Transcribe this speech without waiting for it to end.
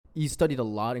you studied a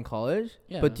lot in college.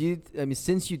 Yeah. But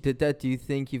since you did that, do you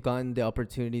think you've gotten the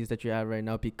opportunities that you have right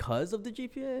now because of the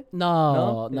GPA?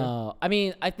 No. Yeah. I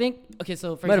mean, I think for Might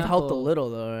have example, helped a little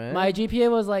though, right? my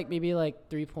GPA was like maybe like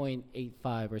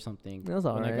 3.85 or something. That's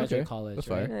when alright. I graduated Okay. college. That's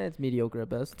right? fine. It's mediocre at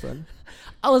best. But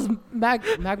I was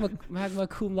magma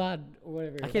cum laude or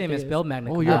whatever. I can't even spell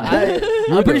magna. Oh, cum you're- laude.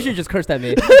 I'm pretty sure you just cursed at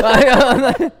me.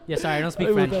 Yeah, sorry, I don't speak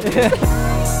Sorry French. about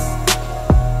that.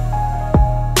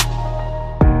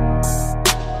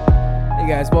 Hey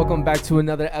guys, welcome back to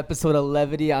another episode of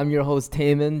Levity. I'm your host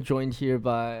Taman, joined here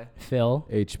by Phil.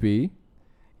 HB.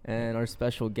 and our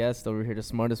special guest over here, the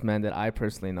smartest man that I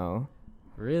personally know.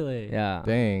 Really? Yeah.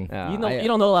 Dang. Yeah, You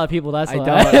don't know a lot of people. That's I why.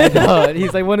 don't. I don't.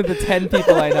 He's like one of the 10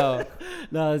 people I know.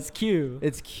 No, it's cute.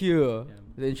 It's cute. Yeah.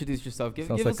 Introduce yourself. Give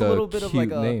Sounds us like a little bit of like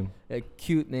name. a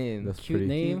cute name. That's Cute pretty.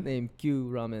 name. Cute name. Q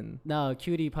ramen. No,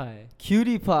 cutie pie.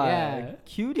 Cutie pie. Yeah.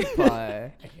 Cutie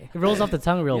pie. It rolls off the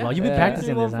tongue real well. You've been Yeah.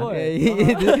 practicing this, huh? Before.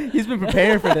 He's been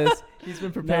preparing for this. He's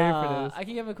been preparing for Nah, this. I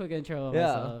can give a quick intro of Yeah.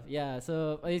 myself. Yeah,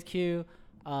 so my name's Q.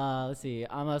 Let's see.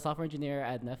 I'm a software engineer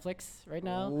at Netflix right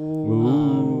now.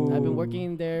 Ooh. I've been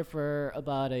working there for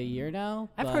about a year now.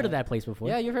 I've but- heard of that place before.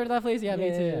 Yeah, you've heard of that place? Yeah, me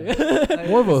Yeah. too.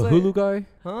 More of a It's like- Hulu guy.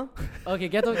 Huh? Okay,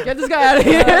 get this guy out of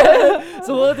here.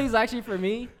 So one of the things actually for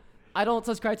me, I don't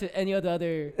subscribe to any of the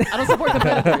other. I don't support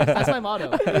competitors. That's my motto.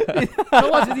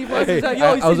 Don't watch Disney Plus. Hey, It's like,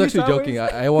 yo, you I was see actually Star Wars? joking.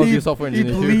 I want to be a software He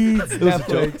engineer too. bleeds It was a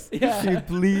joke. Netflix. Yeah. He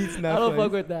bleeds Netflix. I don't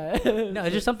fuck with that. No,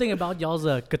 it's just something about y'all's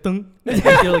katung.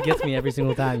 It really gets me every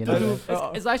single time, you know.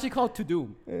 It's actually called To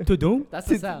Doom. To doom? That's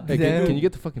the sound. Hey, Damn. can you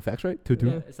get the fucking facts right? To do.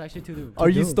 Yeah, it's actually To Doom. Are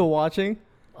you do. still watching?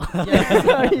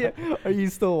 Yeah. Are you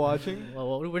still watching?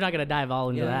 Well, we're not gonna dive all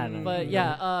into Yeah, that. but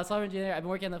yeah, software engineer. I've been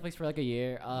working at Netflix for like a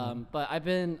year. But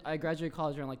I graduated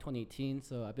college around like 2018,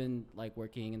 so I've been like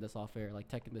working in the software like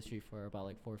tech industry for about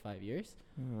like 4 or 5 years.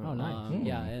 Oh, nice.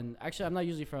 Yeah, and actually I'm not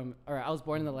usually I was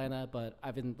born in Atlanta, but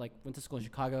I've been like went to school in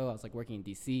Chicago. I was like working in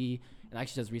DC, and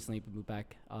actually just recently moved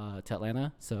back to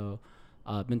Atlanta. So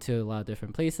I've been to a lot of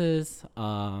different places.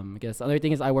 I guess the other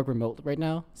thing is I work remote right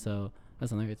now, so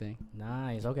that's another thing.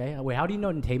 Nice. Okay. Wait, how do you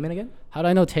know Taman again? How do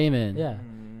I know Taman? Yeah.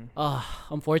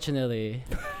 Unfortunately.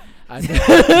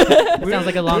 It sounds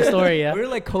like a long story. Yeah. We're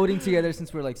like coding together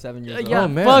since we're like 7 years old. Yeah, Oh,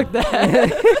 man. fuck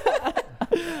that.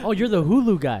 Oh, you're the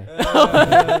Hulu guy.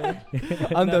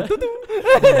 I'm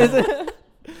the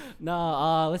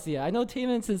No, let's see. I know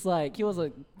Taman since like he was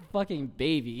a fucking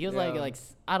baby. He was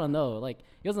I don't know, like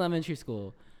he was in elementary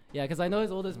school. Yeah, because I know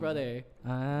his oldest brother,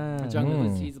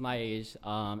 Jungkook, he's my age.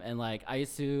 And like I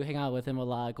used to hang out with him a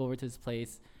lot, go over to his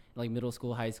place, in, like middle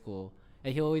school, high school,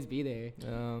 and he'll always be there.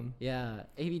 Yeah,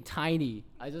 he'd be tiny.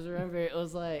 I just remember it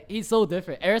was like he's so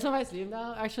different. Every time I see him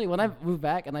now, actually, when I moved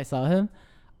back and I saw him,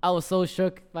 I was so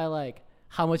shook by like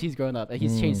how much he's grown up and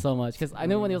he's changed so much. Because I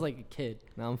know when he was like a kid.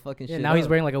 Now I'm fucking Yeah, shit now he's up.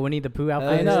 wearing like a Winnie the Pooh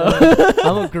outfit. I know.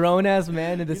 I'm a grown ass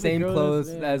man in the He's a same grown-ass clothes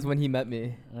man. as when he met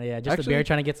me. Oh, yeah, just Actually- a bear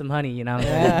trying to get some honey, you know.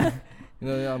 Yeah. You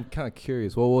know, I'm kind of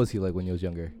curious. What was he like when he was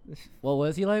younger? What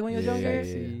was he like when he was younger?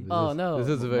 This Oh, is- no. This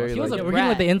is a very. He was like, a We're getting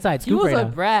like the inside He scoop was right a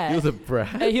now. brat. he was a brat.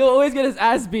 Hey, he'll always get his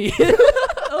ass beat.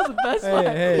 That was the best part.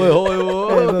 Hey, Wait,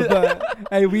 hold on.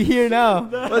 hey, we here now.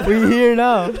 We here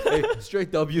now. Hey, straight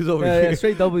W's over Yeah, here.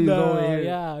 straight W's No, over here.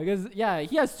 yeah, because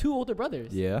he has 2 older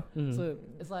brothers. Yeah. Mhm. So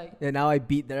it's like, Yeah, now I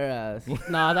beat their ass.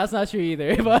 nah, that's not true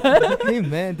either. But Hey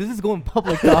man, this is going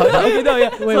public, dog. okay, no, yeah.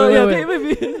 Wait, so, wait, yeah,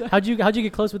 wait. Taman- How'd you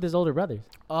get close with his older brothers?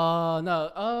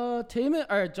 no, Taman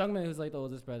or Jungmin, who's like the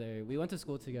oldest brother. We went to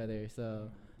school together, so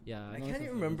yeah. I know can't since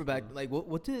even remember back. school. Like,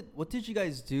 what did you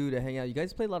guys do to hang out? You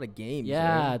guys played a lot of games.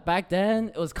 Yeah, right? back then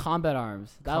it was Combat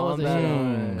Arms. That was the Combat shit.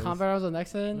 Arms. Combat Arms was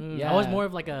next one. I was more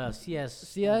of like a CS.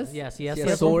 CS? Yeah, CS. CS.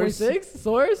 CS. Source. 1.6?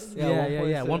 Source?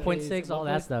 Yeah, 1.6. 1.6, all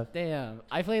that stuff. Damn,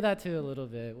 I played that too a little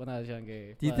bit when I was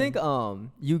younger. Do you but- think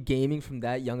you gaming from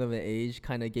that young of an age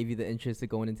kind of gave you the interest of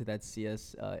going into that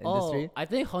CS industry? I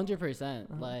think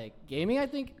 100%. Like gaming, I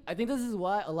think this is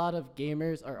why a lot of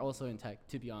gamers are also in tech.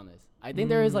 To be honest, I think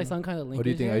there is like some kind of link. What do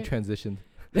you think? I transitioned.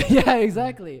 Yeah,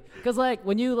 exactly. Because like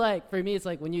when you like, for me, it's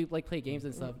like when you like play games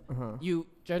and stuff, Uh-huh. you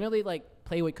generally like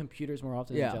play with computers more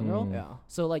often Yeah. in general. Mm. Yeah.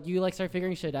 So like you like start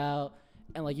figuring shit out,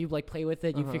 and like you like play with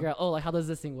it. You figure out, oh, like how does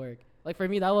this thing work? Like for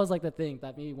me, that was like the thing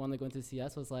that made me want to go into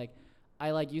CS was like,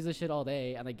 I like use this shit all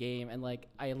day on a game, and like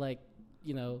I like,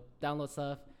 download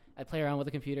stuff. I play around with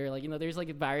the computer, like there's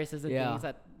like viruses and Yeah. things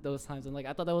at those times, and like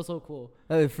I thought that was so cool.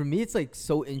 For me, it's like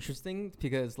so interesting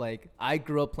because like I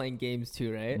grew up playing games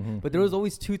too, right? Mhm. But there was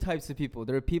always 2 types of people.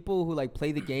 There are people who like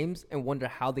play the games and wonder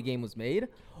how the game was made,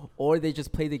 or they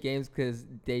just play the games because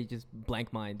they just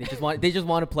blank mind. They just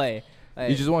want to play.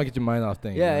 You just want to get your mind off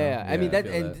things. Yeah. I mean, I that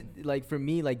feel and like for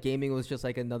me, like gaming was just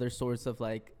like another source of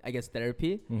like, I guess,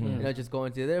 therapy. Mhm. You know, just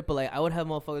going through there. But like, I would have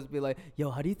motherfuckers be like, "Yo,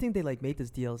 how do you think they like made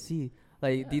this DLC?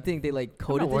 Like, do you think they like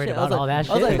coded this worried shit?" I was about all like,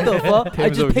 that I was like, shit. "The fuck? I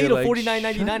Tim's just over paid here a like,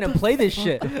 $49.99 and play this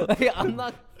shit." Like, I'm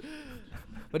not.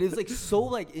 But it's like so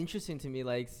like interesting to me.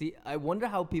 Like, see, I wonder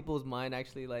how people's mind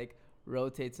actually like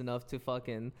rotates enough to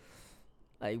fucking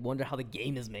like wonder how the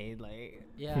game is made. Like,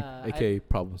 Yeah. AKA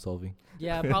problem solving.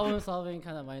 Yeah, problem solving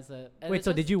kind of mindset. And Wait, it's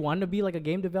so just- did you want to be like a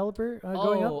game developer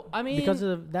growing up? I mean, Because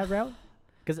of that route?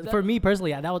 Because That- for me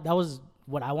personally, that was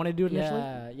what I wanted to do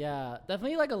initially. Yeah,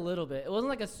 definitely like a little bit. It wasn't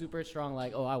like a super strong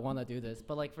like, oh, I want to do this.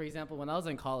 But like for example, when I was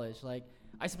in college, like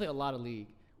I used to play a lot of League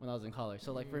when I was in college.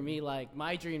 So like for me, like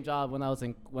my dream job when I was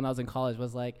in college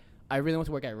was like I really want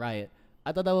to work at Riot.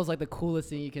 I thought that was like the coolest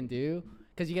thing you can do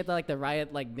because you get the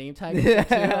Riot like name tag. And shit,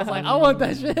 too. I was like, I want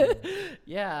that shit.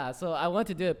 Yeah, so I want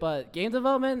to do it, but game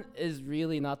development is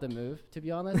really not the move to be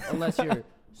honest, unless you're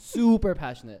super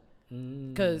passionate.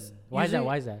 Because Why is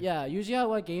that? Yeah, usually how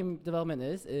what game development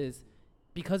is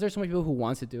because there's so many people who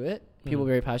wants to do it, people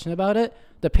very passionate about it.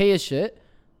 The pay is shit,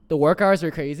 the work hours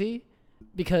are crazy,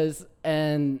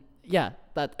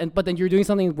 but then you're doing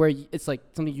something where it's like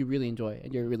something you really enjoy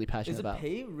and you're really passionate is the about.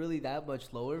 pay really that much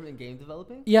lower in game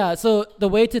developing? Yeah, so the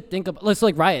way to think about, let's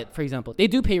like Riot for example, they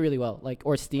do pay really well, like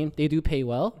or Steam, they do pay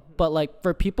well, but like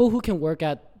for people who can work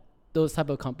at those type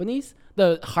of companies,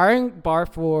 the hiring bar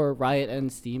for Riot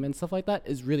and Steam and stuff like that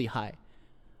is really high.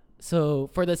 So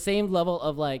for the same level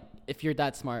of like, if you're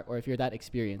that smart or if you're that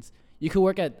experienced, you could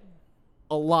work at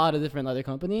a lot of different other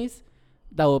companies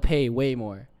that will pay way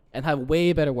more and have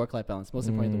way better work-life balance. Most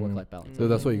importantly, the work-life balance. So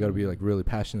that's why you got to be like really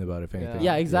passionate about it, if anything.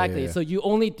 Yeah, exactly. Yeah. So you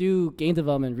only do game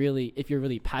development really if you're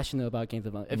really passionate about game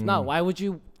development. If not, why would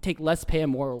you take less pay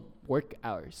and more work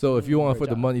hours? So if you want for for a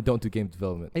the job? money, don't do game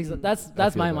development. That's feel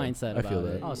my that. mindset. I feel about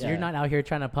that. it. Oh, so Yeah. you're not out here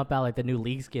trying to pump out like the new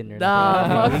League skin or Nah,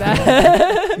 nothing. fuck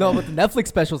that. No, but the Netflix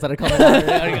specials that are coming out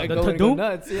are The going Doom?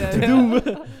 nuts.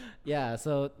 Yeah. Yeah,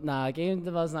 so nah, game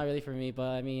development's not really for me. But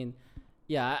I mean,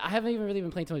 yeah, I haven't even really been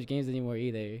playing too much games anymore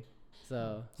either.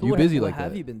 So You what busy what like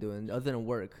have that? you been doing other than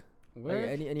work? Like, work?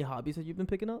 any hobbies that you've been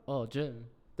picking up? Oh, gym.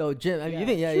 Oh, gym. I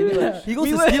mean, Yeah. you've been like, he goes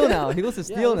to Steel now. He goes to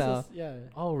Steel now. Yeah.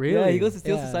 Oh, really? Yeah, he goes to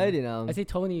Steel Yeah. Society now. I see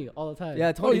Tony all the time.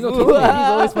 Yeah, Tony. you know Fu. Tony? He's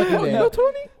always fucking Oh, you there. know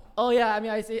Tony? Oh yeah, I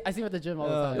mean, I see him at the gym all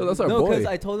the time. Yo, that's our no, boy. because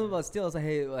I told him about Steel. I was like,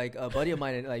 hey, like a buddy of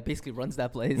mine, like basically runs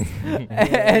that place.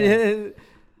 And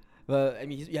but I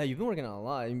mean, you've been working on a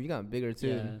lot. I mean, you got bigger too.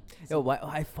 Yeah. Yo, why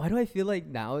do I feel like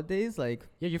nowadays, like,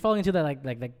 Yeah, you're falling into that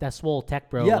like that swole tech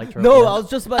bro. yeah, like trope, no, yeah. I was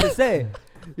just about to say,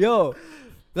 yo,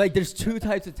 like there's two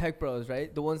types of tech bros,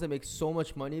 right? The ones that make so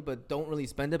much money but don't really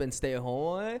spend it and stay at home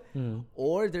all day.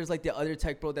 Or there's like the other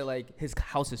tech bro that like his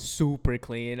house is super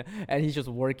clean and he's just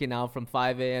working out from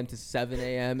 5 a.m. to 7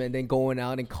 a.m. and then going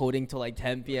out and coding till like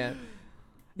 10 p.m.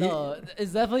 No,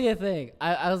 it's definitely a thing.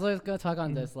 I was always gonna talk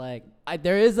on this. Like,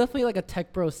 there is definitely like a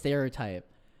tech bro stereotype,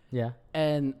 Yeah.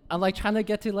 and I'm like trying to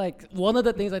get to like one of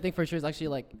the things I think for sure is actually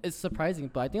like it's surprising,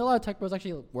 but I think a lot of tech bros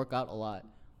actually work out a lot.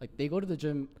 Like they go to the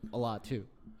gym a lot too,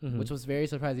 which was very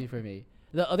surprising for me.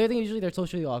 The other thing usually they're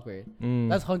socially awkward.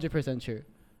 That's 100% true.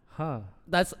 Huh.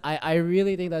 I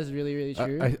really think that's really really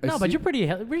true. No, but you're pretty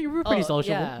pretty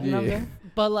sociable. Yeah. You know what I'm Yeah. saying?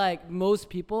 But like most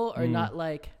people are not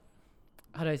like,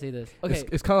 how do I say this? Okay.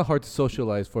 It's kind of hard to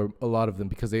socialize for a lot of them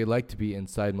because they like to be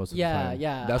inside most of the time.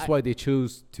 Yeah. That's why they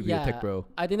choose to be a tech bro.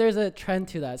 I think there's a trend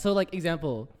to that. So like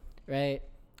example, right?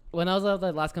 When I was at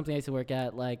the last company I used to work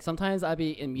at, like sometimes I'd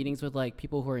be in meetings with like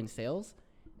people who are in sales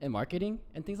and marketing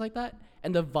and things like that,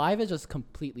 and the vibe is just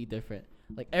completely different.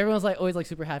 Like everyone's like always like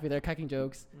super happy. They're cracking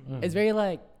jokes. It's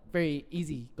very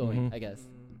easy going, I guess.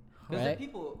 Because Right? they're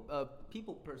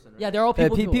people person, right? Yeah, they're all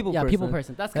people. people people person.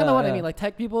 person. That's kind of what I Yeah. mean. Like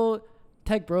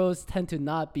tech bros tend to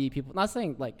not be people. Not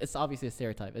saying like it's obviously a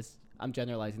stereotype. I'm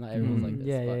generalizing. Not everyone's like this.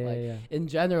 Yeah, but yeah, like yeah. in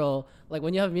general, like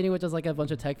when you have a meeting with just like a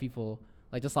bunch of tech people,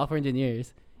 like just software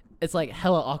engineers, it's like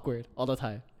hella awkward all the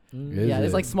time. Is Yeah,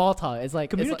 it's it? like small talk. It's like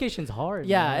Communication's hard.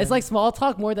 yeah, man. it's like small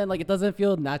talk more than like it doesn't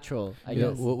feel natural. I Yeah,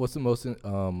 guess. what's the most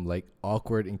like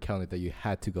awkward encounter that you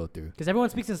had to go through? because everyone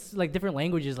speaks in like different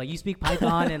languages. Like you speak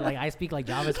Python and like I speak like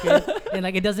JavaScript, and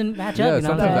like it doesn't match Yeah, up. You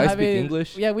know what I'm sometimes saying? I speak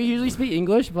English. Yeah, we usually speak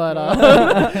English, but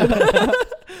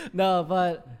no,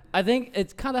 but I think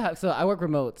it's kind of so I work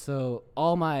remote, so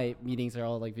all my meetings are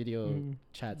all like video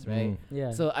chats, right?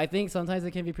 Yeah. So I think sometimes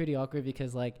it can be pretty awkward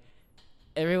because like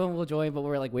everyone will join, but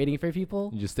we're like waiting for people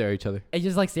You just stare at each other. and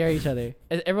just like stare at each other,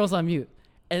 and everyone's on mute,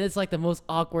 and it's like the most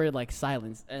awkward like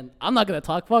silence, and I'm not gonna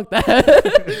talk. Fuck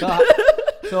that.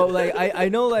 So like I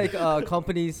know like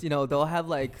companies, you know, they'll have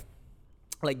like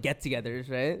like get-togethers,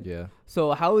 right? Yeah.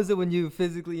 So how is it when you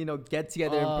physically, get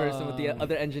together in person with the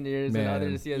other engineers and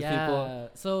other CS people?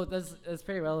 So that's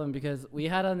pretty relevant because we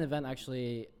had an event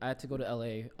actually. I had to go to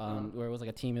LA, where it was like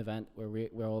a team event where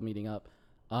we're all meeting up.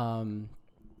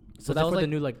 So that was like the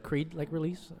new like Creed like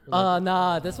release?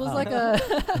 Nah, this was like a.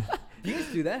 Do you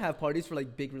guys do that? Have parties for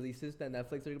like big releases that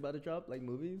Netflix are about to drop, like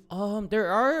movies? There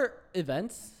are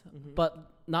events, but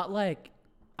not like.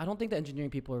 I don't think the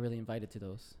engineering people are really invited to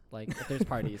those. Like, if there's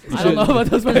parties, I don't know about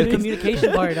those parties. The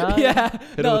communication part, huh? Yeah,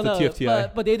 no. The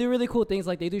TFTI. But they do really cool things.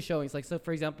 Like they do showings. Like, so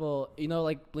for example,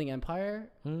 like Bling Empire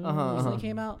recently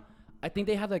came out. I think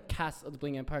they have the cast of the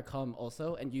Bling Empire come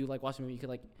also, and you like watch the movie. You could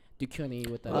like do Q&A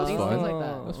with them. That's things fun. like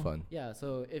that. That's fun. Yeah.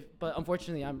 So but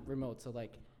unfortunately I'm remote. So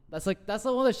like. That's one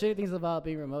of the shitty things about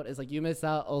being remote is like you miss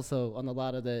out also on a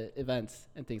lot of the events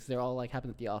and things. They're all like happen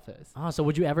at the office. So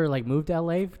would you ever like move to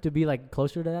LA to be like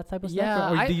closer to that type of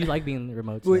stuff? Or do you like being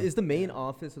remote? Wait, is the main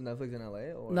office of Netflix in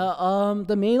LA? Or? No,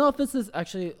 the main office is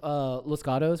actually Los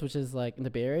Gatos, which is like in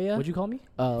the Bay Area. Would you call me?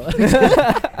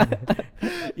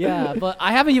 Yeah, but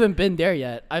I haven't even been there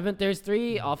yet. There's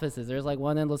 3 offices. There's like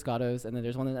one in Los Gatos, and then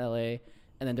there's one in LA,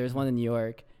 and then there's one in New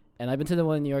York. And I've been to the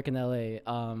one in New York and LA,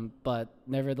 but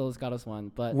never the Los Gatos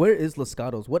one. But where is Los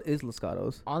Gatos? What is Los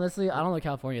Gatos? Honestly, I don't know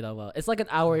California that well. It's like an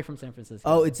hour away from San Francisco.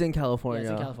 Oh, it's in California.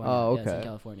 Yeah, it's in California. Oh, okay. Yeah, it's in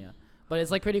California. But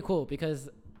it's like pretty cool because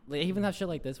they even have shit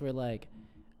like this where like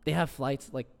they have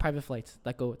flights, like private flights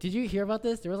that go. Did you hear about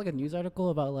this? There was like a news article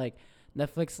about like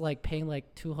Netflix like paying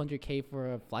like $200K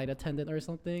for a flight attendant or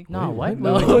something. No, what?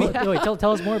 No. Wait,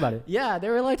 tell us more about it. Yeah, they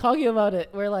were like talking about it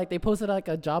where like they posted like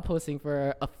a job posting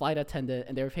for a flight attendant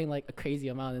and they were paying like a crazy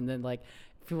amount, and then like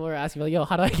people were asking like, yo,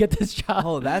 how do I get this job?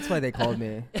 Oh, that's why they called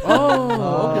me. Okay.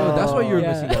 That's why you were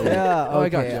missing that. Yeah. I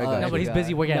got you. No, but he's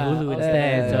busy working at Hulu Okay.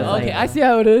 instead. So it's Okay, like, I see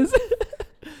how it is.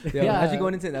 Yeah. How'd you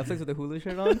going into Netflix with a Hulu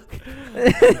shirt on?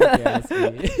 Yeah, I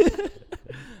see.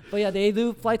 But yeah, they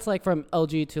do flights like from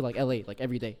LG to like LA like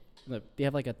every day. They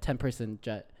have like a 10-person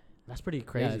jet. That's pretty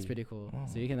crazy. Yeah, it's pretty cool.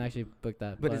 So you can actually book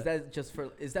that. But is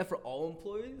that for all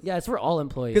employees? Yeah, it's for all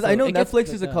employees. Because I know it gets Netflix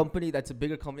is a booked up. company that's a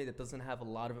bigger company that doesn't have a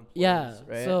lot of employees. Yeah,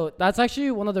 right? so that's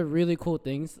actually one of the really cool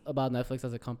things about Netflix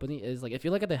as a company is like if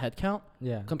you look at the headcount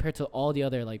compared to all the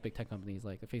other like big tech companies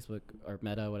like Facebook or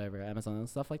Meta, whatever, Amazon and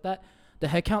stuff like that, the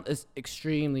headcount is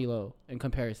extremely low in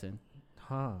comparison.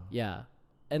 Yeah.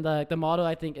 And the model,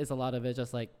 I think, is a lot of it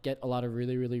just like get a lot of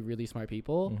really, really, really smart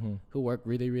people who work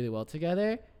really, really well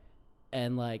together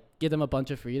and like give them a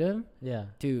bunch of freedom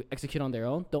to execute on their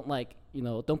own. Don't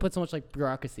don't put so much like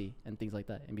bureaucracy and things like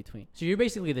that in between. So you're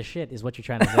basically the shit is what you're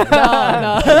trying to say.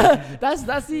 No.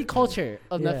 That's the culture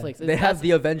of Netflix. They have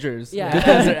the Avengers. Yeah.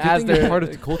 as their part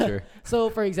of the culture. So,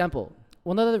 for example,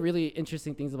 one of the really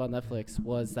interesting things about Netflix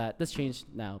was that this changed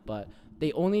now, but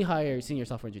they only hire senior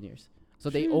software engineers. So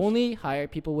they only hire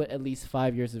people with at least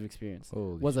 5 years of experience.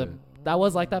 That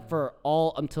was like that for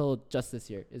all until just this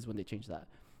year is when they changed that.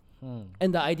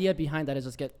 And the idea behind that is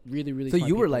just get really, really. So smart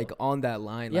you were people. like on that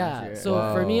line last year.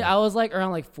 So for me, I was like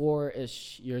around like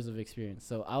 4-ish years of experience.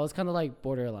 So I was kind of like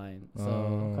borderline.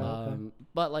 So,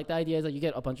 but like the idea is that you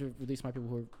get a bunch of really smart people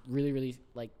who are really, really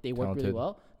like they work really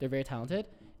well. They're very talented,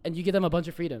 and you give them a bunch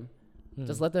of freedom.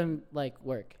 Just let them like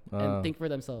work and think for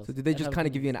themselves. So did they just kind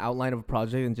of give you an outline of a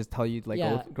project and just tell you like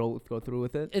go through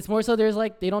with it? It's more so there's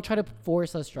like they don't try to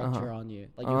force a structure on you.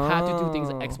 Like you have to do things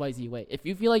the XYZ way. If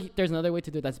you feel like there's another way to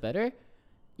do it that's better,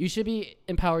 you should be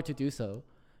empowered to do so.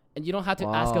 And you don't have to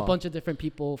ask a bunch of different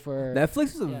people for.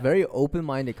 Netflix is a very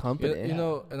open-minded company. You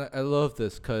know, and I love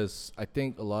this because I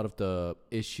think a lot of the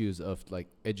issues of like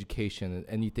education and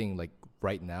anything like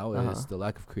right now is the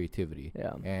lack of creativity.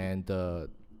 Yeah. And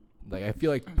like I feel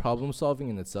like problem solving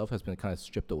in itself has been kind of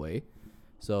stripped away.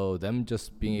 So them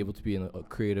just being able to be in a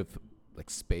creative like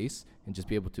space and just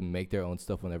be able to make their own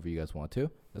stuff whenever you guys want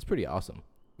to, that's pretty awesome.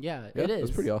 Yeah, it is.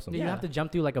 That's pretty awesome. Do you have to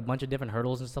jump through like a bunch of different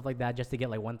hurdles and stuff like that just to get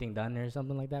like one thing done or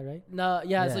something like that, right? No,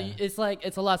 so it's like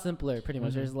it's a lot simpler pretty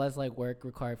much. There's less like work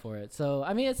required for it. So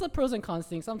I mean it's a pros and cons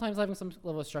thing. Sometimes having some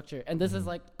level of structure, and this is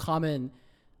like common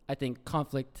I think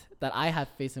conflict that I have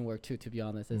faced in work too, to be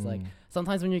honest, is like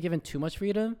sometimes when you're given too much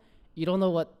freedom, you don't know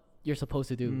what you're supposed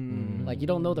to do. Like you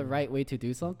don't know the right way to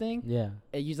do something. Yeah.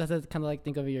 And you just have to kind of like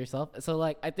think of it yourself. So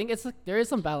like I think it's like, there is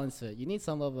some balance to it. You need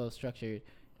some level of structure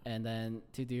and then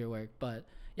to do your work. But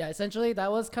yeah, essentially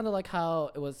that was kind of like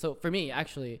how it was. So for me,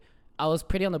 actually, I was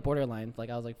pretty on the borderline. Like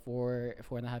I was like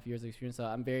 4.5 years of experience. So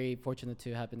I'm very fortunate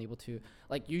to have been able to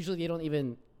like usually they don't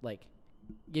even like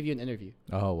give you an interview.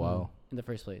 Oh wow. In the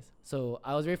first place. So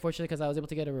I was very fortunate because I was able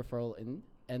to get a referral in.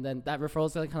 And then that referral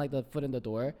is kind of like the foot in the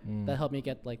door that helped me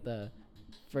get like the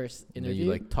first And then interview.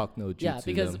 you like talk no jutsu. Yeah,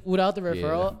 because them. without the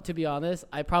referral, to be honest,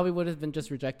 I probably would have been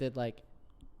just rejected like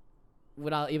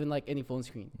without even like any phone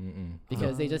screen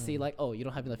because they just see like, oh, you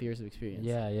don't have enough years of experience.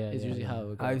 It's usually how it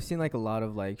would go. I've seen like a lot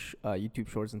of like YouTube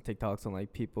shorts and TikToks on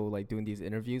like people like doing these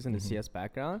interviews in the CS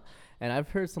background, and I've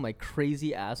heard some like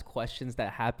crazy ass questions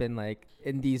that happen like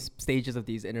in these stages of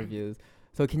these interviews.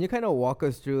 So can you kind of walk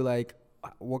us through like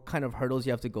what kind of hurdles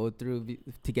you have to go through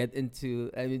to get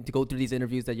into, I mean, to go through these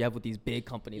interviews that you have with these big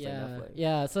companies like Netflix?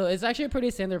 Yeah, so it's actually a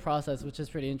pretty standard process, which is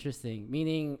pretty interesting.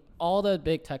 Meaning all the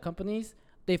big tech companies,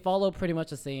 they follow pretty much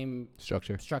the same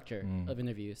structure of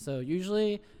interviews. So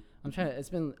usually, it's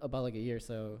been about like a year,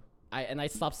 so I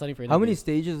stopped studying for interviews. How many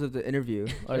stages of the interview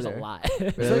are There's there? a lot.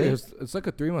 Really? It's like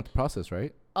a 3-month process,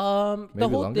 right? The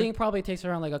Maybe whole longer? thing probably takes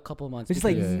around like a couple months. It's just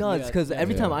like Yeah. nuts because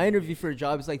every time I interview for a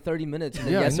job, it's like 30 minutes. And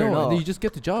then yes I or know. no. And then you just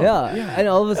get the job. Yeah. And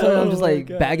all of a sudden, I'm just Oh my like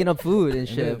God. bagging up food and And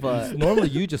shit. then But it's normally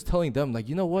you just telling them like,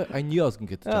 you know what? I knew I was gonna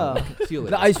get the job. See you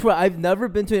later. I swear, I've never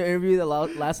been to an interview that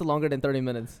lasted longer than 30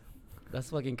 minutes. That's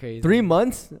fucking crazy. 3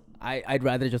 months? I'd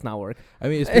rather just not work. I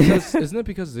mean, it's because isn't it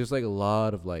because there's like a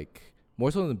lot of like more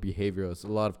so than behavioral, it's a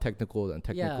lot of technical and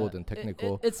technical and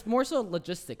technical. It's more so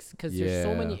logistics because there's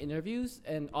so many Yeah. interviews,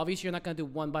 and obviously you're not gonna do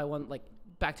one by one like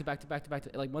back to back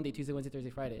like Monday, Tuesday, Wednesday, Thursday,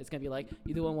 Friday. It's gonna be like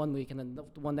you do one week and then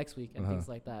the one next week and things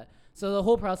like that. So the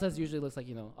whole process usually looks like,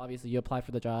 obviously you apply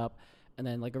for the job, and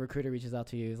then like a recruiter reaches out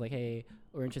to you, is like, hey,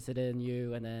 we're interested in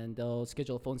you, and then they'll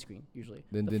schedule a phone screen usually.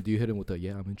 Then do you hit him with the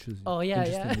I'm interested? Oh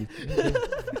yeah.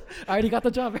 I already got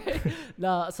the job, right?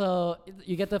 No, so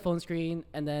you get the phone screen,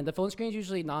 and then the phone screen is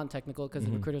usually non-technical because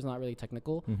the recruiter's not really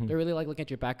technical. They're really like looking at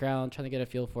your background, trying to get a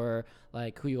feel for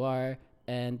like who you are,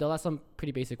 and they'll ask some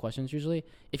pretty basic questions usually.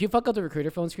 If you fuck up the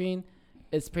recruiter phone screen,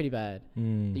 it's pretty bad.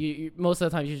 You most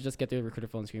of the time you should just get through the recruiter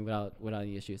phone screen without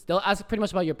any issues. They'll ask pretty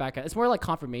much about your background. It's more like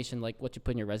confirmation, like what you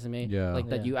put in your resume. Like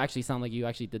that you actually sound like you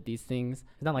actually did these things.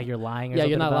 It's not like you're lying. Or Yeah, something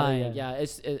you're not about lying. It,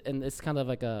 Yeah, and it's kind of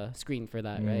like a screen for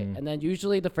that, right? And then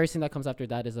usually the first thing that comes after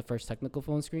that is the first technical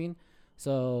phone screen.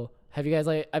 So have you guys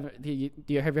have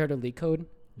you heard of leak code?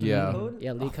 Yeah.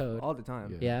 Yeah, leak code. All the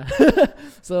time. Yeah.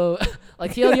 So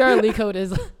like TLDR leak code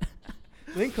is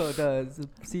Link code does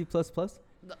C++.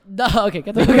 no, okay,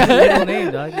 get the Middle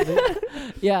name, dog.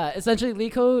 Yeah, essentially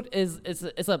leak code is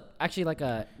it's actually like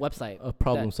a website. A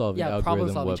problem solving algorithm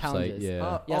problem solving website. challenges.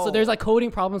 Yeah. So there's like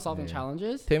coding problem solving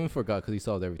challenges. Taman forgot because he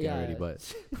solved everything Yeah. already,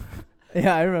 but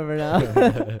Yeah, I remember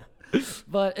now.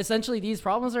 But essentially these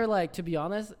problems are like, to be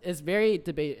honest, it's very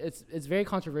it's very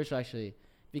controversial actually,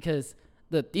 because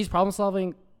these problem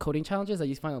solving coding challenges that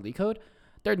you find on leak code,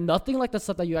 they're nothing like the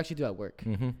stuff that you actually do at work.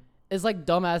 It's like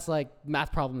dumbass like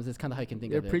math problems is kind of how you can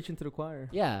think They're of it. preaching to the choir.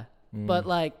 Yeah. But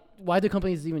like, why do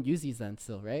companies even use these then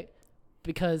still, right?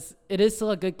 Because it is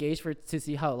still a good gauge to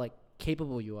see how like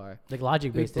capable you are. Like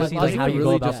logic based. Like This is like how you really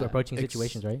go about just approaching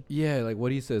situations, right? yeah, like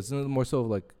what he says, isn't it more so of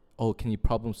like, oh, can you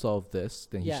problem solve this?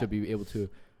 Then he Yeah. should be able to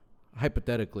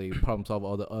hypothetically problem solve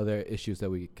all the other issues that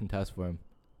we can task for him.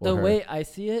 or The her. way I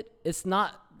see it, it's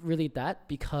not really that,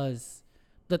 because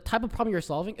the type of problem you're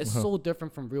solving is so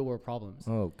different from real world problems.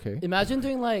 Okay. Imagine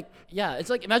doing like, it's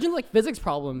like, imagine like physics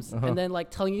problems and then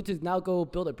like telling you to now go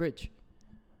build a bridge.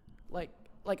 Like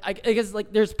I guess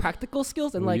like there's practical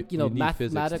skills and Well, like, you need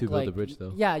physics mathematical, to build like, a bridge,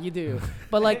 though. Yeah, you do.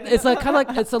 But like, it's like kind of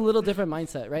like, it's a little different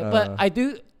mindset, right? But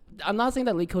I'm not saying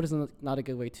that leak code is not a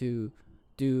good way to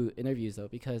do interviews though,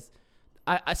 because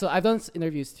so I've done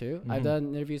interviews too. I've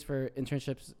done interviews for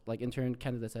internships, like intern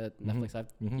candidates at Netflix.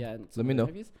 And Let me know.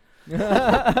 interviews.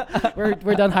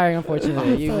 we're done hiring,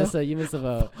 unfortunately. You missed a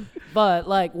vote. But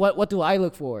like, what do I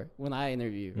look for when I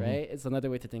interview? Right? It's another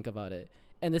way to think about it.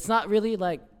 And it's not really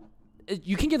like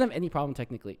you can give them any problem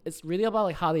technically. It's really about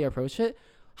like how they approach it.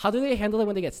 How do they handle it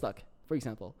when they get stuck? For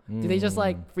example, do they just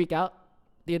like freak out?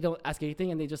 They don't ask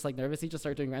anything and they just like nervously just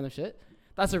start doing random shit?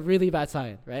 That's a really bad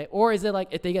sign, right? Or is it like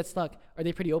if they get stuck, are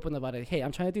they pretty open about it? Hey,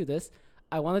 I'm trying to do this.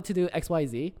 I wanted to do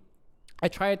XYZ. I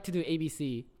tried to do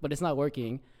ABC, but it's not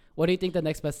working. What do you think the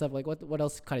next best step? Like, what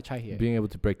else can I try here? Being able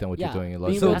to break down what you're doing.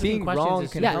 So being wrong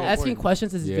can help. asking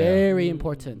questions is very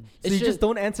important. So you just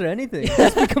don't answer anything.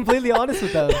 Just be completely honest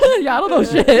with them. Yeah, I don't know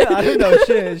shit. I don't know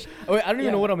shit. I don't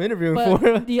even know what I'm interviewing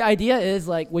for. The idea is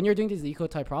like when you're doing these eco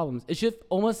type problems, it should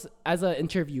almost, as an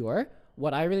interviewer,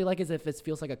 what I really like is if it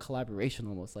feels like a collaboration,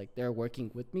 almost like they're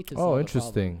working with me to solve the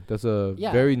interesting. That's a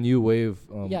Yeah. very new way of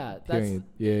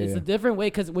it's a different way,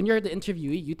 because when you're the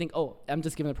interviewee, you think, oh, I'm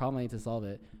just given a problem, I need to solve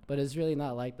it, but it's really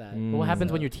not like that. But what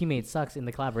happens when your teammate sucks in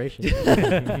the collaboration?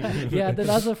 Yeah,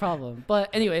 that's the problem. But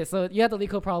anyway, so you have the leak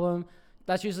code problem.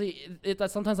 That's usually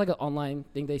that's sometimes like an online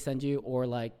thing they send you, or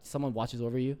like someone watches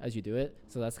over you as you do it.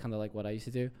 So that's kind of like what I used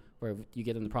to do, where you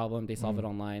get in the problem, they solve it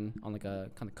online on like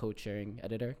a kind of code sharing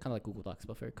editor, kind of like Google Docs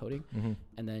but for coding,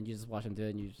 and then you just watch them do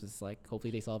it, and you just like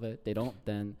hopefully they solve it. They don't,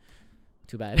 then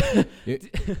too bad.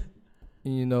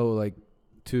 You know, like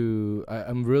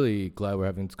I'm really glad we're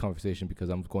having this conversation because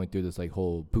I'm going through this like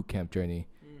whole boot camp journey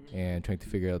and trying to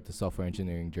figure out the software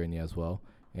engineering journey as well.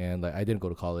 And like I didn't go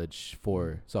to college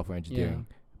for software engineering,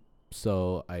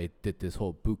 so I did this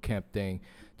whole boot camp thing.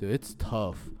 Dude, it's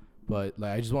tough, but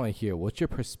like I just want to hear what's your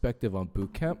perspective on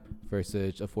boot camp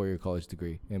versus a 4-year college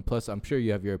degree. And plus, I'm sure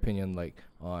you have your opinion like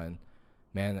on,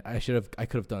 man, I could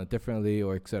have done it differently,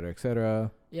 or et cetera, et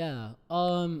cetera. Yeah.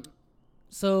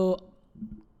 So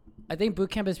I think boot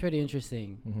camp is pretty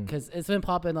interesting because it's been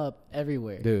popping up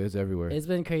everywhere. Dude, it's everywhere. It's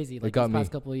been crazy like these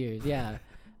past couple of years. Yeah.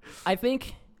 I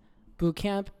think boot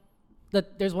camp,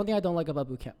 there's one thing I don't like about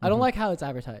boot camp. I don't like how it's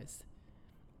advertised.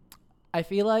 I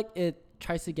feel like it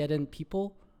tries to get in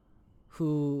people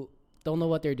who don't know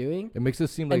what they're doing. It makes it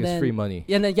seem like it's free money.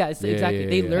 Yeah, and then exactly.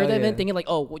 They lure them in thinking like,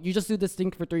 oh, well, you just do this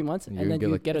thing for 3 months and then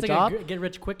you get a job. Get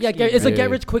rich quick. Yeah, scheme. it's a get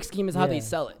rich quick scheme is how they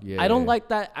sell it. Yeah, I don't like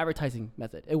that advertising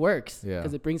method. It works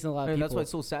because it brings in a lot of people. That's why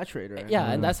it's so saturated. Right?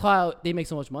 Yeah, and that's how they make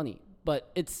so much money.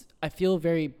 But I feel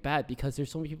very bad because there's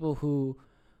so many people who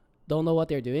don't know what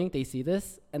they're doing. They see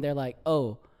this and they're like,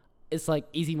 oh, it's like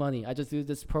easy money. I just do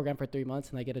this program for 3 months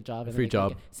and I get a job. And free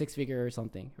job. 6-figure or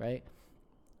something, right?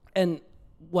 And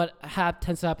what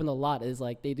tends to happen a lot is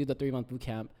like they do the 3-month boot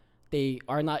camp. They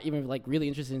are not even like really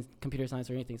interested in computer science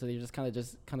or anything. So they're just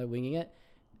kind of winging it.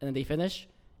 And then they finish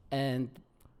and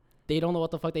they don't know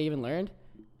what the fuck they even learned.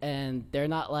 And they're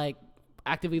not like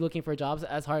actively looking for jobs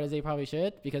as hard as they probably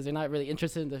should because they're not really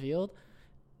interested in the field.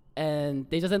 And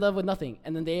they just end up with nothing.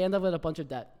 And then they end up with a bunch of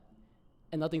debt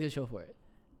and nothing to show for it.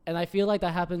 And I feel like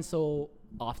that happens so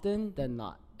often than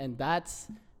not. And that's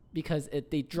because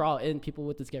they draw in people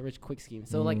with this get rich quick scheme.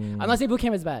 So like, I'm not saying boot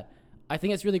camp is bad. I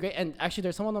think it's really great. And actually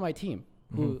there's someone on my team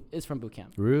who is from boot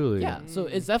camp. Really? Yeah. So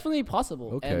it's definitely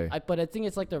possible. Okay. But I think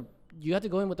it's like you have to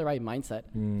go in with the right mindset.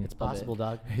 It's possible,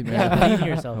 dog. Hey, man, Believe in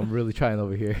yourself. I'm really trying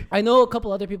over here. I know a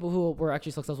couple other people who were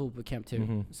actually successful with boot camp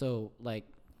too. So like,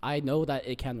 I know that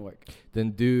it can work.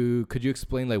 Then could you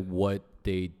explain like what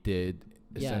they did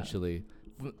essentially?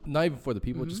 Not even for the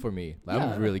people, just for me.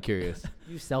 I'm really curious.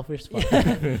 You selfish fuck.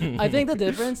 I think the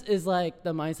difference is like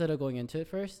the mindset of going into it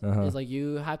first. Is like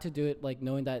you have to do it like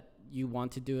knowing that you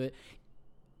want to do it.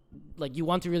 Like you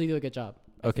want to really do a good job.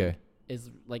 I think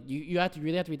is like you have to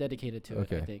be dedicated to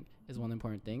it. I think is one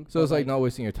important thing. So it's like not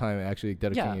wasting your time and actually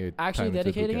dedicating your time. Actually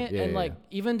dedicating it and like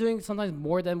even doing sometimes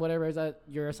more than whatever is that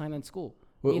you're assigned in school.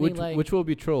 Which will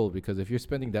be troll because if you're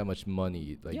spending that much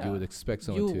money, like you would expect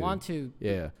someone to. You want to.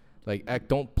 Yeah. Like,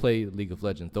 don't play League of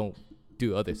Legends. Don't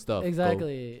do other stuff.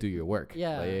 Exactly. Go do your work.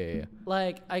 Yeah. Yeah.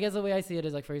 Like, I guess the way I see it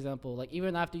is, like, for example, like,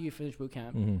 even after you finish boot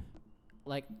camp,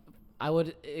 like, I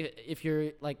would, if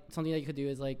you're, like, something that you could do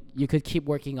is, like, you could keep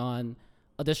working on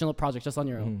additional projects just on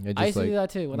your own. I used to do that,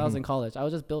 too, when I was in college. I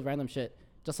would just build random shit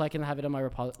just so I can have it in my, my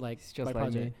project.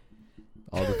 Me.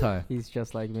 All the time. He's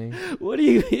just like me. What do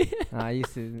you mean? I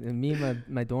used to,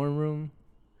 my dorm room.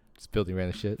 Just building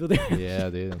random shit.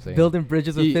 Yeah, dude. I'm saying. Building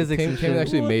bridges with physics. Cam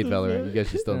actually made Valorant. You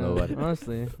guys just don't know about it.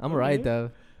 Honestly, I'm a right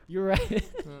dev. You're right.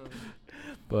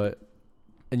 But,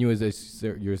 anyways,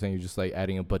 you were saying you're just like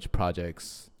adding a bunch of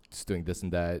projects, just doing this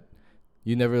and that.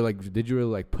 You never like, did you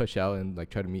really like push out and like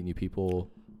try to meet new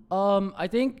people? I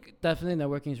think definitely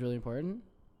networking is really important.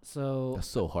 So that's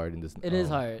so hard in this. It is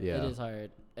hard. Yeah. It is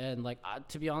hard. And like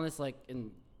to be honest, like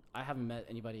I haven't met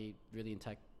anybody really in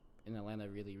tech in Atlanta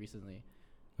really recently.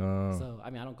 So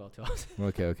I mean I don't go too often.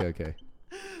 Okay.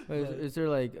 Is there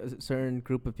like a certain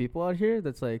group of people out here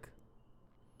that's like?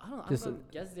 I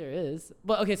don't guess there is.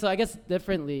 But okay, so I guess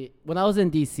differently. When I was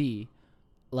in DC,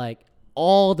 like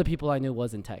all the people I knew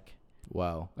was in tech.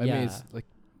 Wow. I mean it's like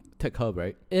tech hub,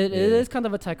 right? It is kind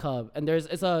of a tech hub, and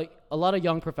it's a lot of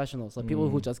young professionals, like people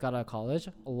who just got out of college.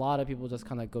 A lot of people just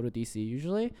kind of go to DC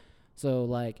usually. So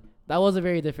like that was a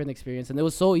very different experience, and it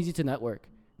was so easy to network.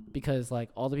 Because like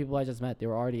all the people I just met, they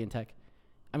were already in tech.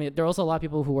 I mean, there are also a lot of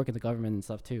people who work in the government and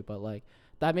stuff too, but like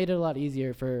that made it a lot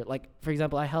easier for like, for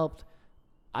example, I've helped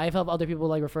other people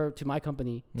like refer to my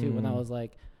company too when I was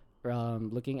like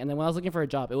looking. And then when I was looking for a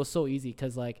job, it was so easy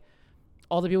because like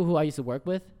all the people who I used to work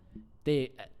with, they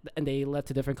left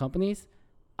to different companies.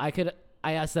 I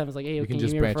asked them, I was like, hey, you can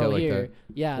just you give me a branch out referral like here? that.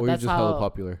 Yeah, or that's you're just hella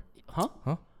popular.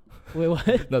 Huh? Wait,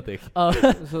 what? Nothing.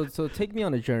 So take me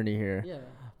on a journey here.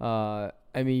 Yeah.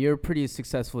 I mean, you're a pretty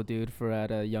successful dude for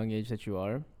at a young age that you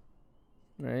are,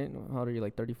 right? How old are you,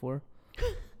 like 34?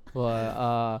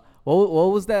 Well,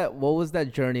 what was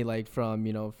that journey like from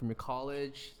your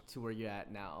college to where you're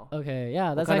at now? Okay,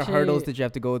 yeah, that's what kind actually of hurdles did you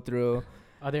have to go through?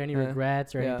 Are there any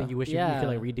regrets or anything you wish you could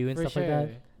like redo and stuff like that?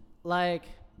 Like,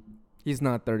 he's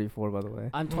not 34, by the way.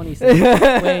 I'm 26.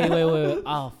 wait.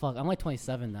 Oh fuck, I'm like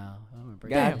 27 now.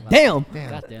 Damn.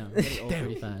 God damn. Getting old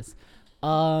pretty fast.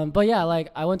 But yeah,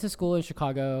 like I went to school in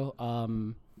Chicago.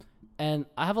 And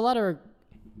I have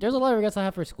there's a lot of regrets I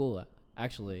have for school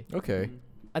actually. Okay.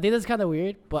 I think that's kind of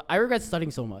weird, but I regret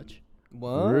studying so much.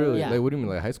 What? Really? Yeah. Like, what do you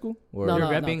mean, like high school? Or No, You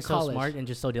regret being college. so smart and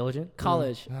just so diligent?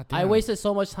 College. God I damn. wasted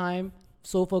so much time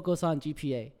so focused on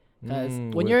GPA because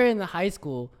when what- you're in high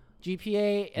school,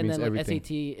 GPA and Means then like everything.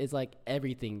 SAT is like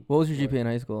everything. What was your GPA in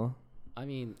high school? I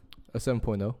mean, A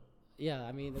 7.0. yeah,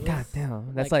 I mean, it God was,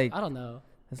 damn, that's like I don't know.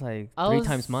 that's like I 3 was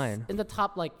times mine in the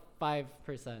top like 5%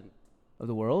 of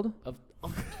the world. of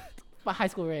my high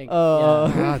school rank. Oh.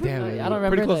 Yeah. God damn. I don't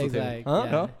remember Pretty the close with him. exact. Huh?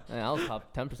 Yeah. No? Man, I was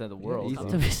top 10% of the world.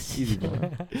 easy. Easy,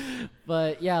 bro.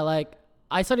 But yeah, like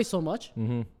I studied so much,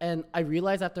 Mm-hmm. and I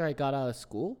realized after I got out of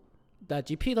school that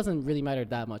GPA doesn't really matter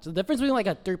that much. The difference between like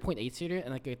a 3.8 student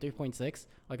and like a 3.6,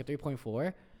 like a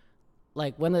 3.4,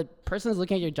 like when the person is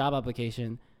looking at your job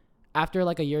application after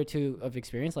like a year or two of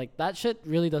experience, like that shit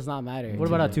really does not matter. What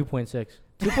about a 2.6?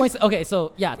 2.6? Okay,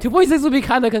 so yeah, 2.6 would be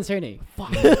kind of concerning.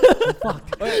 But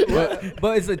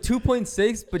it's a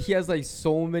 2.6, but he has like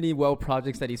so many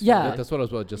projects that he's Yeah. That's what I was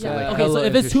about to just Yeah. say. Like, Okay, so hella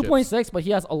if it's internships. 2.6, but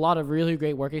he has a lot of really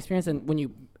great work experience, and when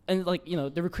you like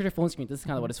the recruiter phone screen, this is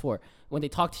kind of what it's for. When they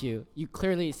talk to you, you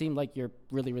clearly seem like you're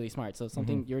really really smart. So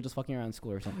something you're just fucking around in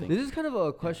school or something. This is kind of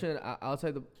a question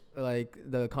outside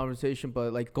the conversation,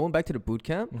 but like going back to the boot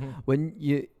camp, when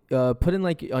you put in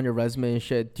like on your resume and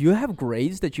shit, do you have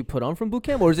grades that you put on from boot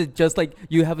camp, or is it just like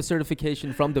you have a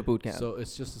certification from the boot camp? So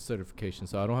it's just a certification.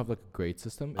 So I don't have like a grade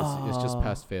system. It's just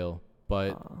pass fail.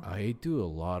 But I do a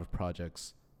lot of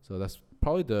projects. So that's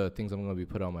probably the things I'm gonna be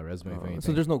put on my resume. If anything.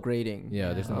 So there's no grading.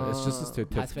 Yeah, there's no. It's just a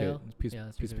Pass, fail? certificate, piece Yeah,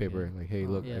 piece of paper. certificate. Like, hey,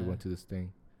 look, Yeah. I went to this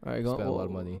thing. All right, Spent go. a lot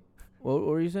of money. What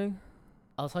were you saying?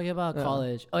 I was talking about Yeah.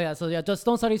 college. Oh yeah, so yeah, just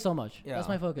don't study so much. That's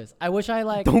Yeah. my focus. I wish I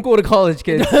like. Don't go to college,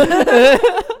 kids.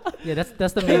 Yeah,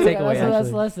 that's the main takeaway. That's the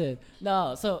actually. lesson.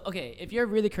 No, so okay, if you're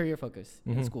really career focused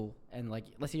in Mhm. school and like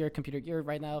let's say you're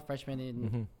right now freshman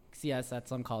in CS at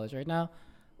some college right now,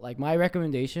 like my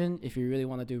recommendation if you really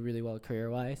want to do really well career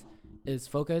wise is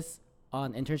focus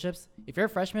on internships. If you're a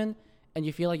freshman and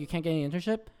you feel like you can't get any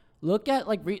internship, look at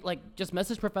like just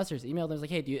message professors, email them like,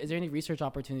 hey, is there any research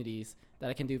opportunities that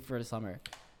I can do for the summer,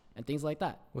 and things like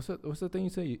that. What's the thing you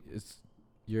say?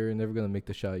 You're never gonna make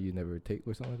the shot you never take,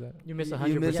 or something like that. You miss You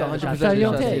 100%. miss Yeah, 100% shots you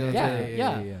don't shots take. you don't Yeah,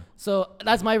 take. yeah. So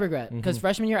that's my regret because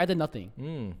freshman year I did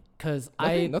nothing because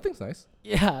Nothing's nice.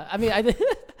 yeah, I mean I did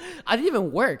I didn't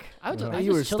even work. I was just, Yeah, I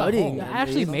you just were chilled at studying. home. Yeah, I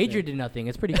actually majored in nothing.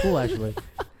 It's pretty cool, actually.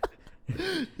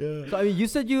 So I mean, you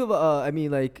said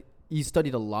you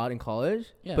studied a lot in college.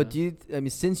 Yeah. But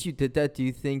since you did that, do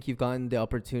you think you've gotten the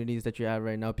opportunities that you have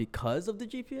right now because of the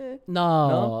GPA?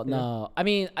 No. No? I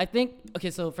mean, I think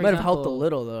okay. So for Might have example, helped a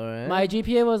little though, right? my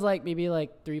GPA was like maybe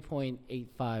like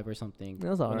 3.85 or something.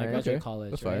 That's when alright. I graduated Okay.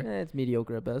 college. That's right? fine. It's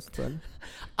mediocre at best. But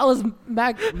I was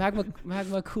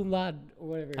magma cum laude or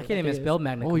whatever. I can't even spell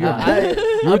magna. Oh, cum you're- laude.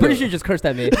 I'm pretty sure you just cursed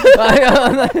at me.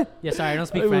 Yeah, sorry, I don't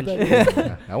speak I French. wrote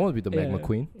that I want to be the magma Yeah.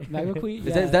 queen. Magma queen.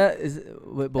 Is Yeah. that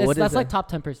what is That's that? like top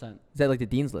 10%. Is that like the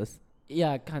dean's list?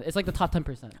 Yeah, kind of. It's like the top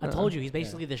 10%. I told you, he's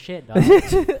basically the shit, dog.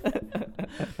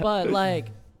 But like,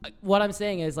 what I'm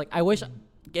saying is like, I wish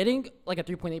getting like a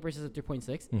 3.8 versus a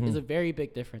 3.6 is a very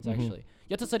big difference. Actually,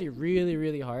 you have to study really,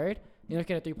 really hard. You know, to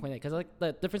get a 3.8 because like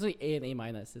the difference between A and A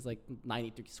minus is like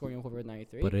 93, scoring over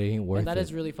 93. But it ain't worth and that it.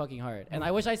 is really fucking hard. And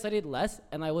I wish I studied less,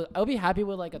 and I would be happy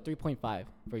with like a 3.5,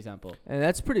 for example. And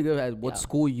that's pretty good at what Yeah.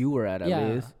 school you were at yeah,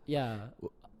 least. yeah.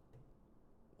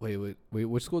 Wait.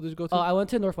 Which school did you go to? Oh, I went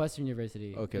to Northwestern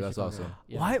University. Okay, in that's Chicago. awesome.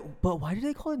 Yeah. Why do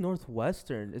they call it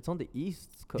Northwestern? It's on the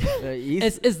east coast.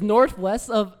 East. It's northwest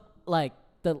of like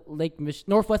the Lake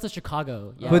northwest of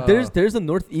Chicago. Yeah. But there's a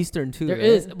northeastern too. There right?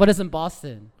 is, but it's in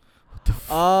Boston.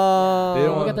 Oh. They don't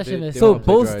Look want- at that shit, they miss. don't So wanna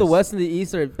both the plagiarize. west and the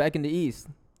east are back in the east.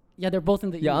 Yeah, they're both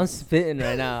in the Yeah, I'm east. spitting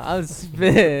right now. I'm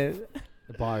spitting.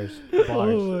 The bars. The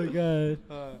bars. my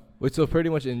god. Wait, so pretty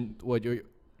much in what you're,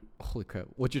 holy crap,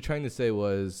 what you're trying to say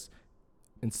was,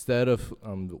 instead of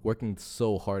working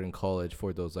so hard in college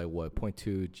for those like what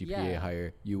 0.2 GPA Yeah.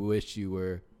 higher, you wish you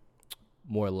were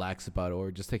more lax about it, or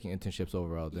just taking internships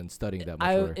overall than studying that much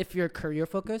harder. If you're career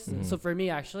focused, Mhm. so for me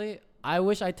actually, I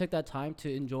wish I took that time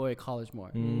to enjoy college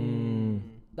more.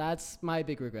 That's my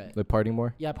big regret. Like partying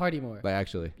more, Yeah, party more. like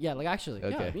actually. Yeah, like actually.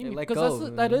 Okay. Yeah, Let because go,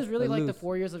 that is really let like the loose.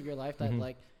 4 years of your life that Mhm.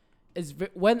 like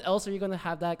when else are you gonna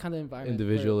have that kind of environment?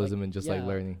 Individualism where, and just like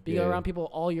learning. Being around people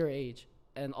all your age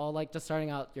and all like just starting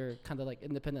out your kind of like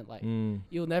independent life.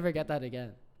 You'll never get that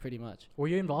again. Pretty much. Were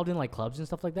you involved in like clubs and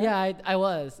stuff like that? Yeah, I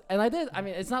was. And I did. I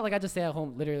mean, it's not like I just stay at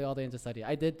home literally all day and just study.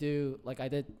 I did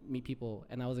meet people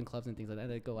and I was in clubs and things like that. I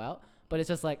did go out. But it's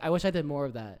just like, I wish I did more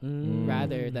of that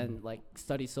rather than like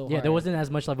study so hard. Yeah, there wasn't as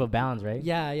much like a balance, right?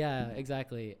 Yeah,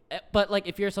 exactly. But like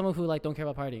if you're someone who like don't care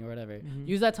about partying or whatever,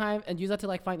 use that time and use that to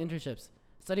like find internships,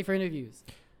 study for interviews.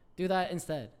 Do that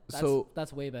instead.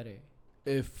 That's way better.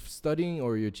 If studying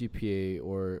or your GPA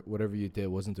or whatever you did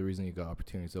wasn't the reason you got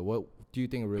opportunities, so what do you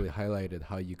think really highlighted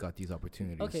how you got these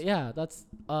opportunities? Okay, yeah, that's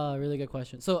a really good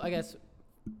question. So I guess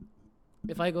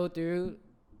if I go through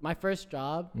my first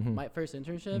job, my first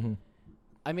internship,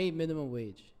 I made minimum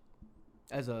wage.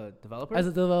 As a developer? As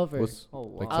a developer. Oh,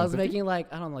 wow. Like I was making like,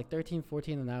 I don't know, like 13,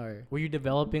 14 an hour. Were you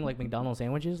developing like McDonald's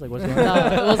sandwiches? Like what's going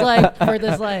on? No, it was like for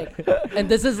this like, and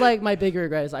this is like my big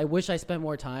regret is I wish I spent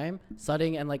more time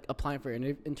studying and like applying for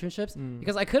internships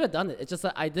because I could have done it. It's just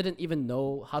that I didn't even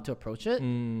know how to approach it.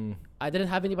 I didn't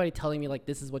have anybody telling me like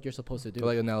this is what you're supposed to do. So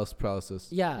like analysis paralysis.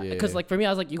 Yeah, because like for me, I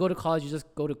was like, you go to college, you just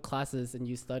go to classes and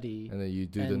you study, and then you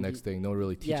do the next thing. No one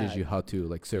really teaches you how to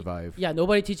like survive. Yeah,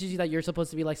 nobody teaches you that you're supposed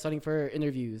to be like studying for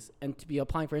interviews and to be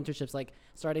applying for internships, like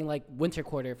starting like winter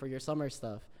quarter for your summer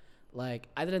stuff. Like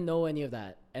I didn't know any of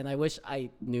that, and I wish I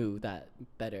knew that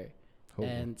better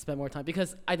and spent more time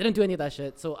because I didn't do any of that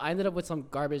shit. So I ended up with some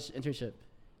garbage internship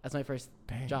as my first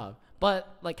job.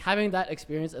 But like having that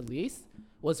experience at least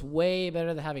was way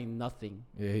better than having nothing.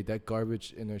 Yeah, that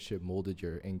garbage internship molded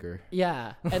your anger.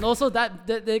 Yeah, and also that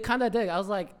they kind of did. I was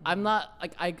like, I'm not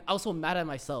like I was so mad at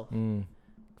myself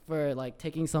for like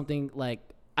taking something like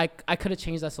I could have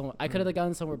changed that so much. I could have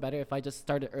gotten somewhere better if I just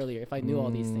started earlier. If I knew all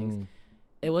these things,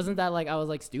 it wasn't that like I was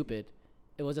like stupid.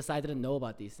 It was just I didn't know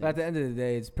about these things. But at the end of the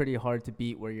day, it's pretty hard to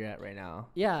beat where you're at right now.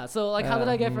 Yeah. So like, how did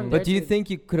I get from there? But do you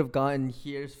think you could have gotten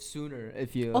here sooner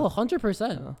if you? Oh,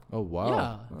 100%. Oh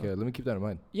wow. Yeah. Okay, let me keep that in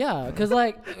mind. Yeah, because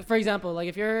like for example, like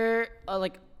if you're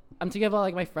like I'm thinking about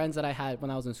like my friends that I had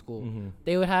when I was in school.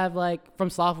 They would have like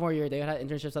from sophomore year they would have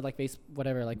internships at like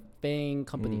like FANG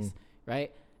companies,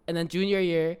 right? And then junior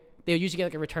year they would usually get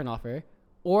like a return offer,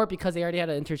 or because they already had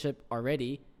an internship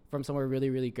already from somewhere really,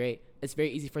 really great, it's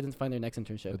very easy for them to find their next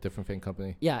internship. A different FANG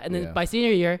company. Yeah, and then by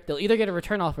senior year, they'll either get a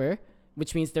return offer,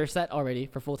 which means they're set already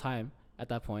for full time at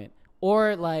that point,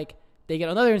 or like they get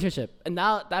another internship. And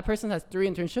now that person has 3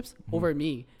 internships over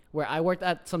me, where I worked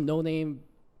at some no-name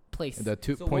place. And that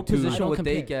So what position would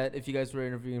they get if you guys were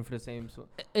interviewing for the same?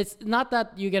 It's not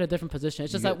that you get a different position.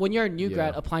 It's just that when you're a new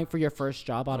grad applying for your first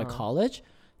job out of college,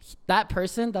 that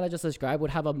person that I just described would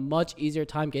have a much easier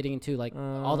time getting into like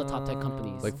all the top tech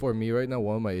companies. Like for me right now,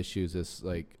 one of my issues is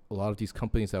like a lot of these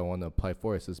companies that I want to apply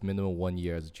for is minimum 1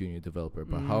 year as a junior developer.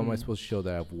 But how am I supposed to show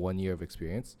that I have 1 year of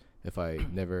experience if I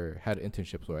never had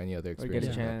internships or any other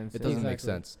experience? It doesn't make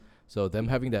sense. So them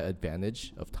having that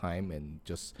advantage of time and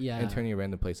just interning in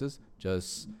random places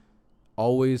just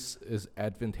always is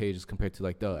advantageous compared to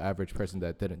like the average person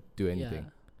that didn't do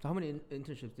anything. So how many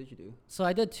internships did you do? So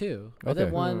I did 2. I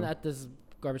did one at this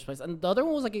garbage place, and the other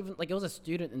one was like even like it was a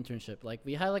student internship. Like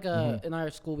we had like a in our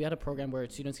school we had a program where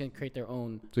students can create their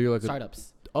own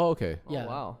startups. Okay. Yeah. Oh,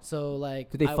 wow. So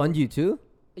like did they fund you too?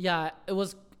 Yeah, it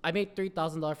was. I made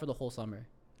 $3,000 for the whole summer.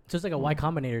 So it's like a Y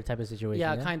Combinator type of situation.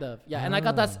 Yeah, kind of. Yeah, and I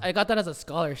got that as a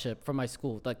scholarship from my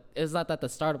school. Like it's not that the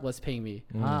startup was paying me.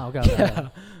 Okay. Yeah.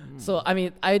 So I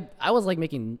mean, I was like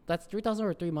making that's $3,000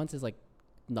 over 3 months is like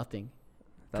nothing.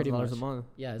 Pretty much $1,000 a month.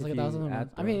 Yeah, it's like $1,000 a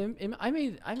month. I mean,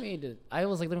 I made it. I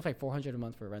was like living for like $400 a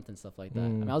month for rent and stuff like that. I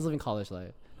mean, I was living college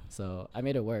life, so I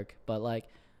made it work. But like,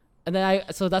 and then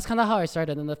so that's kind of how I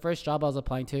started. And the first job I was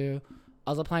applying to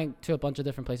a bunch of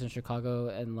different places in Chicago,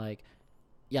 and like,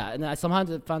 yeah. And then I somehow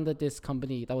found that this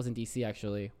company that was in DC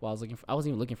actually. While I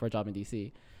wasn't even looking for a job in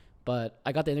DC, but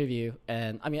I got the interview,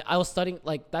 and I mean, I was studying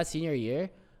like that senior year.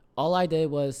 All I did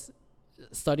was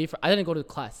study I didn't go to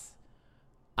class.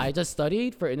 I just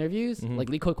studied for interviews, like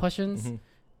lead code questions,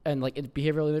 and like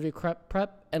behavioral interview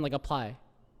prep, and like apply.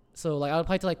 So like I would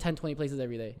apply to like 10, 20 places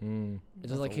every day. And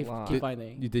just like keep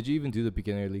finding. Did you even do the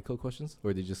beginner lead code questions,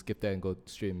 or did you just skip that and go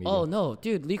straight immediately? Oh no,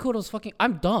 dude, lead code was fucking.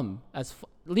 I'm dumb as.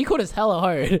 Lead code is hella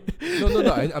hard.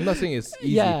 No. I'm not saying it's easy.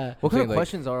 Yeah. What kind of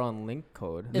questions are on link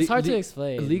code? It's hard to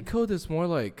explain. Lead code is more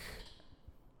like.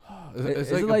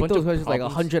 Is it like those questions like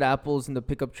 100 apples in the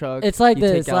pickup truck? It's like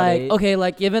this, like 8. Okay,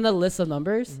 like given a list of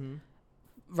numbers,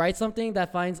 write something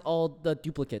that finds all the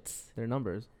duplicates. They're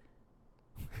numbers.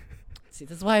 See,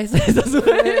 that's why I say that's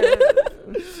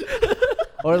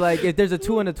Or like if there's a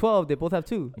 2 and a 12, they both have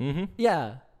 2.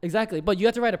 Yeah. exactly. But you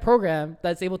have to write a program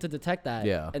that's able to detect that.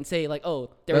 Yeah. And say like, oh,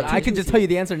 I can just tell you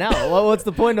the answer now. What's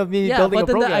the point of me building a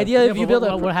program? The idea if you build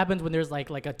what happens when there's like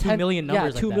a 2 million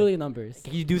numbers? Yeah, 2 million numbers.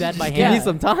 Can you do that by hand? Give me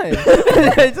some time.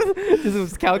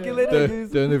 just calculate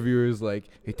it. The interviewer is like,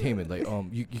 hey Taman, like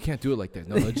you can't do it like that.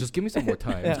 No, just give me some more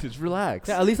time. Yeah. Just relax.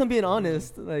 Yeah, at least I'm being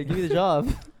honest. Like, give me the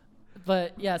job.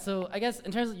 But yeah, so I guess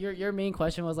in terms of your main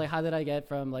question was like, how did I get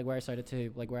from like where I started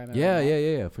to like where I'm at?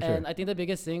 Yeah, for sure. And I think the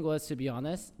biggest thing was, to be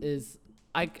honest, is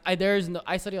I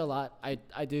study a lot.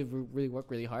 I do really work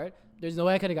really hard. There's no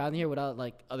way I could have gotten here without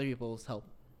like other people's help.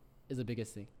 Is the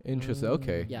biggest thing. Interesting.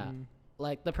 Okay. Yeah,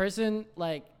 like the person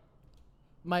like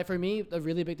for me, the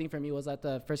really big thing for me was at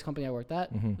the first company I worked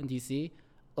at in DC.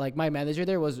 Like my manager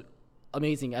there was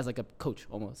amazing as like a coach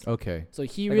almost. Okay. So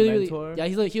he like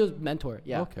really he was mentor.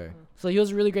 Yeah. Okay. So he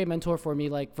was a really great mentor for me,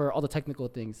 like for all the technical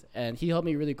things, and he helped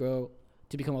me really grow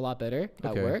to become a lot better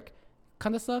at work,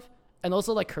 kind of stuff, and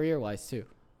also like career wise too.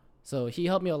 So he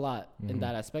helped me a lot in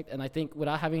that aspect, and I think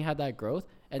without having had that growth,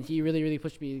 and he really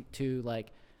pushed me to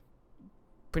like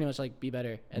pretty much like be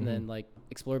better and then like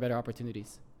explore better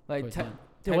opportunities. Like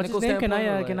Dude, what's his name? Can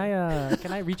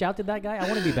I reach out to that guy? I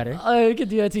want to be better. I could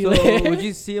do that to you So later. would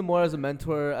you see him more as a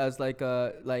mentor, as like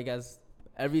as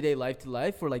everyday life to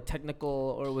life, or like technical,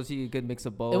 or was he a good mix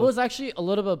of both? It was actually a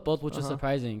little bit of both, which was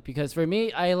surprising because for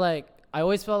me, I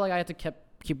always felt like I had to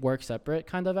keep work separate,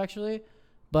 kind of actually,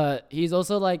 but he's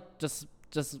also like just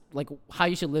like how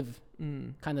you should live,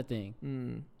 kind of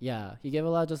thing. Yeah, he gave a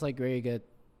lot of just like very good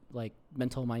like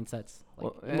mental mindsets,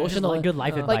 like emotional, like good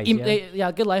life advice.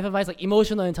 Good life advice, like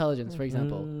emotional intelligence, for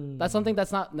example. That's something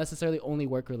that's not necessarily only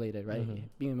work related, right?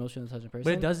 Being an emotional intelligent person.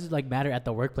 But it does like matter at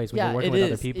the workplace when you're working with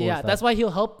other people. Yeah, that's why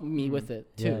he'll help me with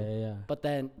it too. Yeah. But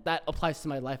then that applies to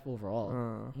my life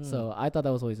overall. So I thought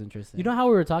that was always interesting. You know how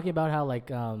we were talking about how like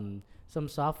some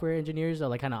software engineers are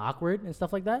like kind of awkward and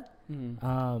stuff like that.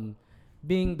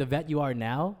 Being the vet you are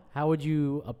now, how would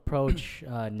you approach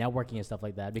networking and stuff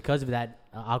like that because of that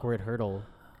awkward hurdle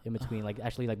in between, like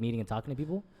actually like meeting and talking to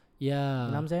people? Yeah. You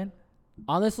know what I'm saying?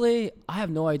 Honestly, I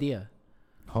have no idea.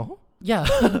 Huh? Yeah.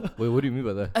 Wait, what do you mean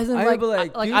by that? As in,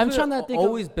 I'm trying to think.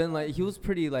 Always been like, he was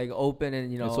pretty like open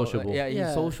and And sociable.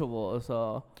 He's sociable.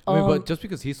 So I mean, but just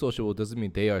because he's sociable doesn't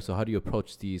mean they are. So how do you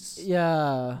approach these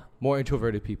more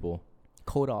introverted people?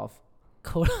 code off.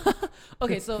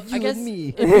 Okay, so You I guess and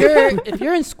me. if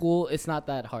you're in school, it's not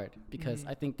that hard because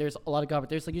I think there's a lot of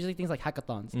there's like usually things like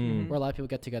hackathons where a lot of people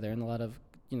get together and a lot of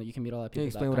you can meet a lot of people. Can you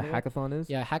explain what a hackathon is?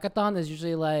 Yeah, hackathon is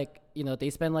usually like they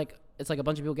spend like it's like a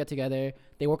bunch of people get together.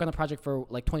 They work on a project for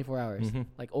like 24 hours,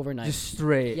 like overnight. Just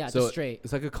straight. Yeah, So just straight.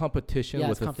 It's like a competition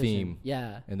with a theme.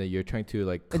 Yeah. And then you're trying to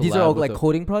like. And these are all like with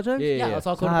coding projects? Yeah, it's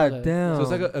all coding God projects. damn. So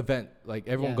it's like an event. Like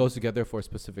everyone Yeah. goes together for a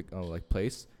specific like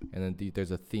place, and then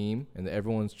there's a theme, and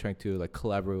everyone's trying to like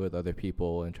collaborate with other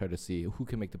people and try to see who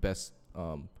can make the best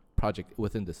project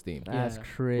within this theme. That's Yeah.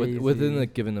 crazy. Within a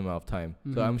given amount of time.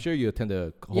 So I'm sure you attend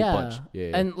a whole bunch.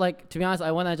 Yeah. And like to be honest,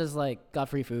 I went and just like got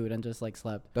free food and just like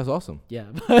slept. That's awesome. Yeah.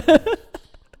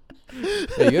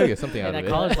 Yeah, you gotta get something out And of at it.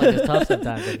 college life is tough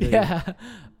sometimes. I feel you. Yeah.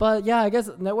 But yeah, I guess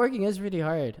networking is really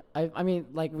hard. I mean,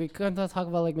 like we couldn't talk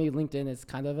about like maybe LinkedIn is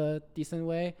kind of a decent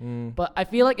way, but I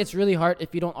feel like it's really hard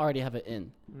if you don't already have it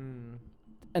in.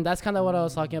 And that's kind of what I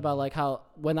was talking about, like how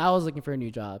when I was looking for a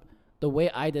new job, the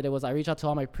way I did it was I reached out to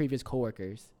all my previous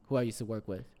coworkers who I used to work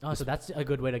with. Oh, so that's a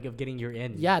good way of getting your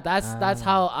in. Yeah, that's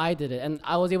how I did it, and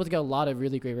I was able to get a lot of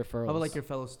really great referrals. How about like your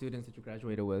fellow students that you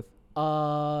graduated with?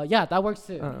 Yeah, that works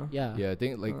too. Yeah. Yeah, I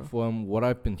think like from what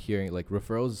I've been hearing, like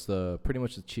referrals is pretty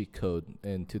much the cheat code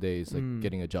in today's like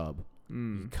getting a job.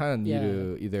 You kind of need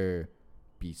to either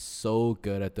be so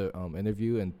good at the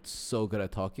interview and so good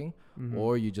at talking,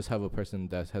 or you just have a person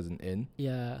that has an in.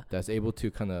 Yeah. That's able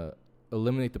to kind of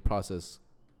eliminate the process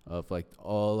of like a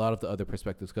lot of the other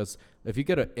perspectives. Because if you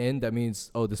get an in, that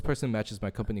means this person matches my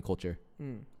company culture.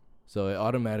 So it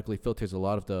automatically filters a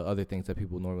lot of the other things that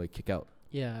people normally kick out.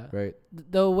 Yeah. Right.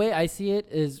 The way I see it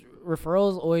is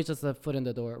referrals always just a foot in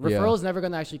the door. Referrals never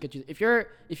gonna actually get you. If you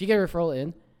get a referral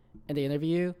in, and they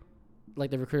interview you, like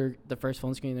the recruiter, the first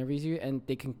phone screen interviews you, and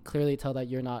they can clearly tell that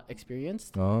you're not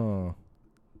experienced. Oh.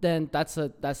 Then that's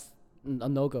a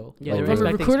no-go. Yeah, Oh, they're really?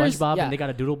 expecting SpongeBob and they got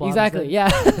a doodle bob. Exactly.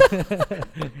 instead.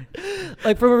 Yeah.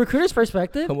 Like from a recruiter's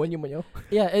perspective,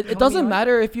 yeah, it doesn't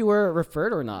matter if you were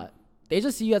referred or not. They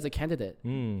just see you as a candidate.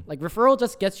 Like referral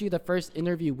just gets you the first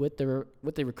interview with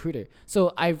the recruiter.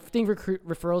 So I think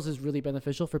referrals is really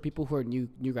beneficial for people who are new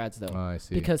grads though. I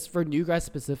see. Because for new grads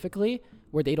specifically,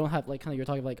 where they don't have like kind of you're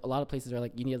talking like a lot of places are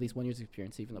like you need at least 1 year's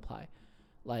experience to even apply.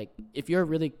 Like if you're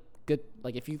really good,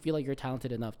 like if you feel like you're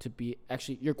talented enough to be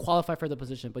you're qualified for the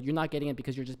position, but you're not getting it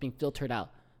because you're just being filtered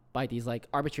out by these like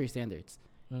arbitrary standards.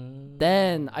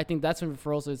 Then I think that's when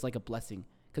referrals is like a blessing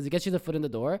because it gets you the foot in the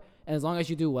door, and as long as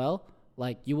you do well,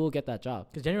 like you will get that job.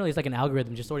 Because generally it's like an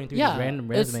algorithm just sorting through these random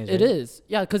resumes. It is.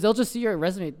 Yeah, because they'll just see your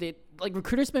resume. They like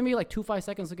recruiters spend maybe like 2-5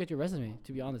 seconds to look at your resume.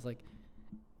 To be honest, like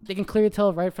they can clearly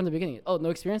tell right from the beginning. Oh, no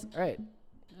experience. All right.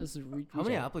 How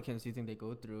many applicants do you think they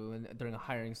go through during a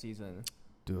hiring season?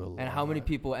 And how many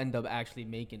people end up actually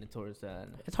making it towards that?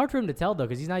 It's hard for him to tell though,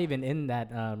 because he's not even in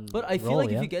that. But I feel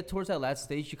like if you get towards that last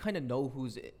stage, you kind of know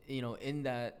who's in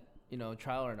that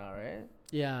trial or not, right?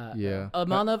 Yeah.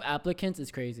 Amount of applicants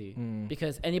is crazy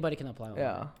because anybody can apply.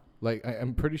 Yeah. Like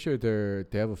I'm pretty sure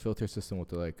they have a filter system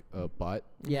with like a bot.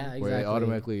 Yeah, exactly. Where it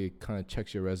automatically kind of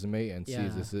checks your resume and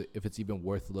sees if it's even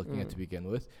worth looking at to begin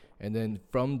with, and then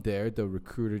from there the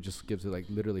recruiter just gives it like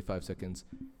literally 5 seconds,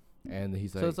 and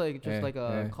he's like. So it's like just like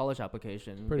a college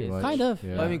application. Pretty much. Kind of.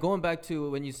 Yeah. I mean, going back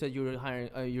to when you said you were hiring,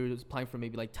 you were applying for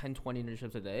maybe like 10, 20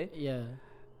 internships a day. Yeah.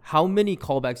 How many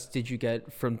callbacks did you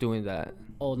get from doing that?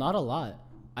 Oh, not a lot.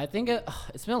 I think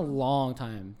it's been a long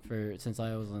time since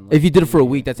I was in. Like, if you did it for a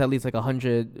week, that's at least like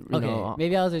 100. Okay,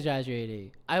 maybe I was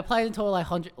exaggerating. I applied in total like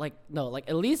 100,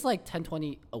 at least like 10,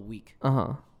 20 a week.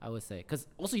 I would say, because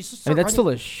also you still. I mean, that's still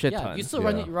a shit ton. You still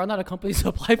run out of companies to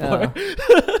apply for.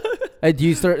 Do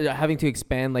you start having to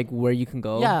expand like where you can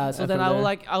go? Yeah, so then I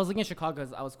was looking at Chicago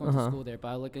because I was going to school there, but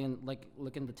I was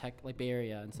looking the tech like Bay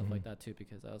Area and stuff like that too,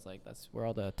 because I was like that's where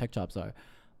all the tech jobs are.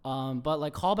 But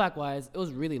like callback wise, it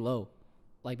was really low.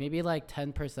 Like maybe like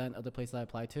 10% of the places I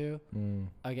applied to.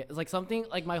 I get it's like something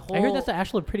like my whole. I heard that's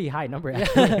actually a pretty high number.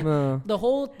 The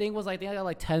whole thing was like I think I got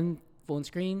like 10 phone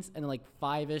screens, and then like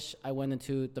 5-ish I went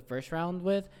into the first round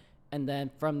with, and then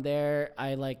from there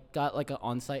I like got like an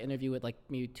on-site interview with like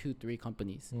maybe 2-3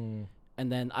 companies, and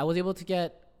then I was able to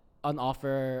get an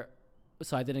offer,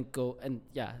 so I didn't go, and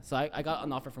so I got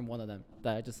an offer from one of them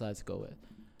that I decided to go with.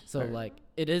 So like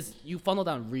it is, you funnel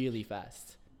down really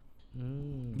fast.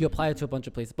 You apply it to a bunch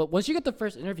of places, but once you get the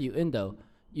first interview in though,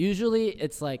 usually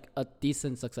it's like a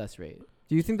decent success rate.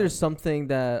 Do you think there's something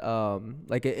that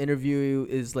like an interview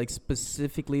is like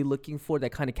specifically looking for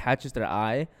that kind of catches their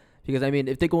eye? Because I mean,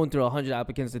 if they're going through 100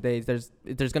 applicants a day, there's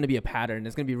going to be a pattern.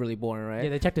 It's going to be really boring, right?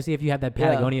 Yeah, they check to see if you have that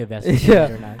Patagonia vest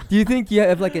or not. Do you think you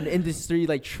have like an industry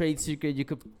like trade secret you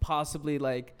could possibly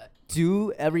like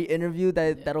do every interview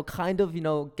that'll kind of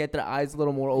get their eyes a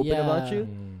little more open about you?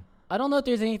 I don't know if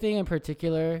there's anything in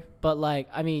particular, but like,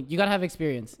 I mean, you gotta have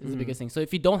experience is the biggest thing. So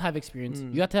if you don't have experience,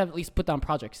 you have to have at least put down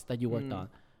projects that you worked on,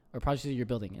 or projects that you're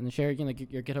building, and then share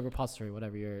your GitHub repository,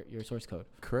 whatever your source code.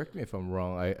 Correct me if I'm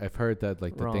wrong. I've heard that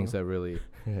like the things that really.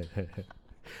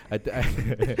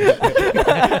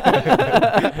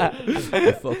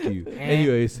 Fuck you.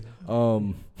 Anyways,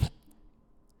 go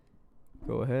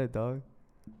ahead, dog.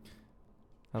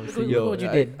 What you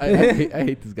did. I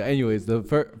hate this guy. Anyways,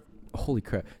 holy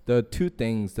crap. The two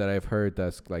things that I've heard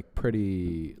that's like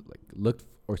pretty like looked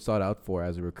or sought out for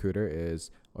as a recruiter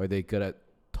is, are they good at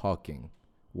talking?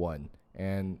 One.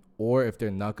 Or if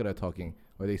they're not good at talking,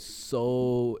 are they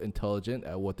so intelligent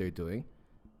at what they're doing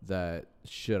that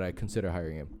should I consider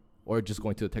hiring him or just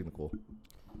going to the technical?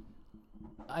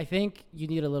 I think you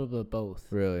need a little bit of both.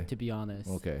 Really? To be honest.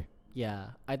 Okay. Yeah,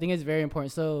 I think it's very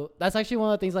important. So that's actually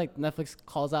one of the things like Netflix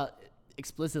calls out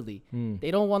explicitly.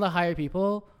 They don't want to hire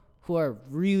people who are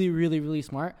really, really, really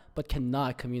smart but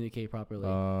cannot communicate properly.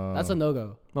 That's a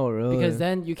no-go. Oh, really? Because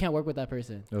then you can't work with that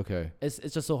person. Okay. It's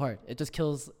just so hard. It just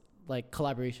kills like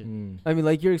collaboration. I mean,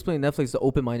 like you're explaining, Netflix is an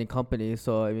open-minded company,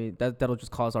 so I mean that'll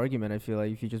just cause argument. I feel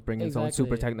like if you just bring in someone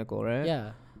super technical, right?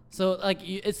 Yeah. So like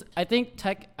I think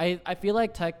tech. I feel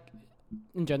like tech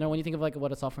in general, when you think of like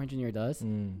what a software engineer does,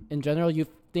 in general, you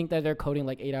think that they're coding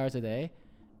like 8 hours a day,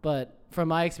 but from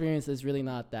my experience, it's really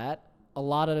not that. A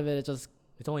lot of it is just.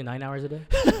 It's only 9 hours a day.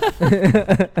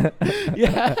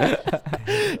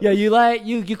 Yeah.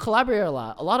 You collaborate a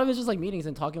lot. A lot of it's just like meetings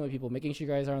and talking with people, making sure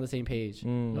you guys are on the same page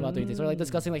about doing things, or like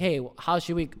discussing like, hey, how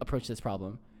should we approach this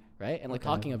problem, right? And like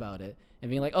talking about it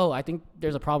and being like, oh, I think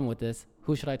there's a problem with this.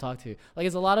 Who should I talk to? Like,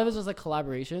 it's a lot of it's just like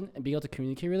collaboration and being able to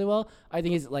communicate really well. I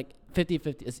think it's like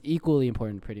 50-50. It's equally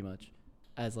important, pretty much,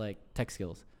 as like tech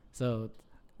skills. So.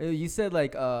 You said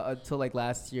like until like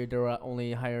last year they were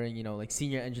only hiring like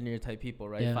senior engineer type people,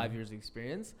 right? Yeah. 5 years of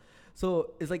experience.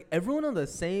 So is like everyone on the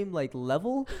same like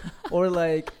level, or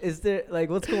like is there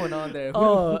like what's going on there?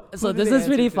 So this is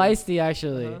pretty feisty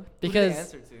actually, because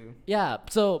answer to? Yeah.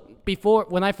 So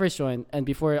when I first joined and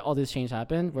before all this change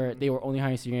happened, where they were only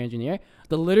hiring senior engineer,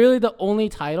 literally the only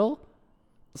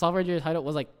software engineer title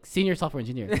was like senior software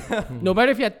engineer. No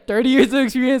matter if you had 30 years of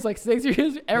experience, like 6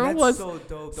 years, everyone was so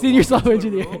dope, senior software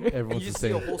engineer. Everyone's you the see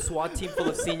same. a whole SWAT team full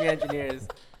of senior engineers.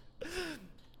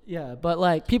 Yeah, but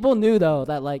like people knew though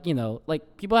that like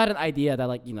like people had an idea that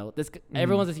like this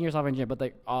everyone's a senior software engineer, but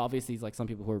like obviously it's like some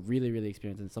people who are really really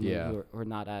experienced and some people who are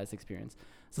not as experienced.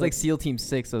 It's like SEAL Team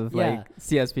 6 of like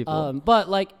CS people. But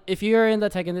like if you're in the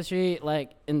tech industry,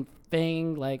 like in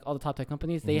Fang, like all the top tech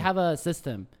companies, they have a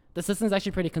system. The system is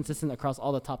actually pretty consistent across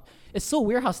all the top. It's so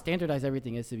weird how standardized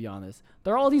everything is, to be honest.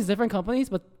 There are all these different companies,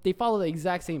 but they follow the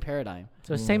exact same paradigm.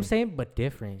 So same, but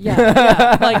different.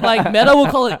 Yeah. Like Meta will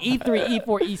call it E3,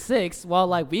 E4, E6, while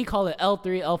like we call it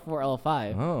L3, L4,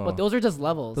 L5. Oh. But those are just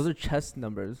levels. Those are chess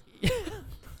numbers.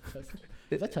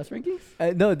 Is that chess rankings?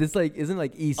 No, this like isn't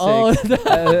like E6.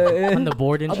 On the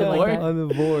board and shit like that. On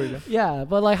the board. Yeah,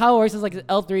 but like how it works is like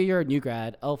L3 you're a new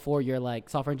grad, L4 you're like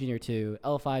software engineer 2,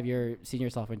 L5 you're senior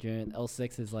software engineer, and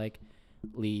L6 is like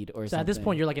lead or So something. at this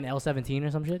point you're like an L17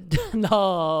 or some shit.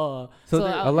 No. So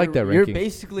I like that You're ranking.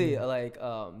 basically like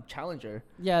challenger.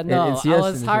 Yeah, no. in I CS was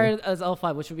industry. hired as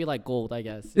L5, which would be like gold, I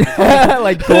guess.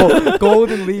 Like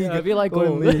golden league. Yeah, it'd be like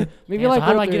Golden gold. league. Maybe Yeah, like so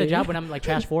how do gold I get a 3. job when I'm like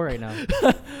trash 4 right now?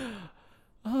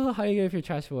 Oh, how do you get if you're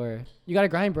trash 4? You gotta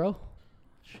grind, bro.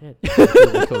 Shit.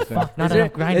 Fuck, Not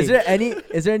enough grinding.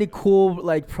 Is there any cool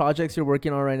like projects you're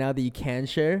working on right now that you can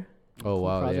share? Oh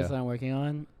wow, Projects yeah. that I'm working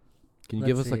on. Can you Let's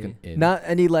give us like see. an in? Not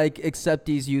any like accept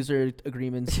these user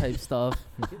agreements type stuff.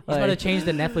 He's about to change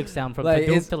the Netflix sound from like,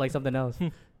 Doom to like something else.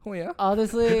 Oh yeah.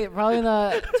 Honestly, probably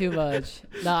not too much.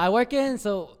 No, I work within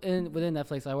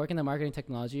Netflix. I work in the marketing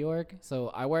technology org. So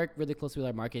I work really closely with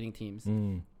our marketing teams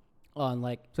on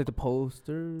like. It's like the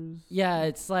posters. Yeah,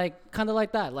 it's like kind of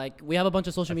like that. Like we have a bunch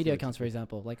of social media accounts, for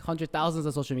example, like thousands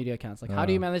of social media accounts. Like how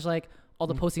do you manage like all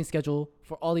the posting schedule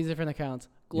for all these different accounts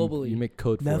globally? You make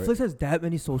code for Netflix it. has that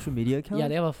many social media accounts. Yeah,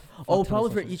 they have a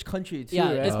probably for each country too. Yeah,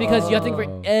 right? it's because you have to think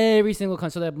Oh. for every single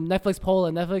country. So they have Netflix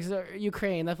Poland, Netflix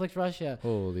Ukraine, Netflix Russia.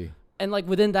 Holy. And like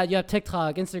within that, you have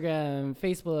TikTok, Instagram,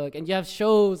 Facebook, and you have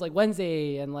shows like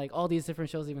Wednesday, and like all these different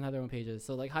shows even have their own pages.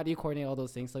 So like, how do you coordinate all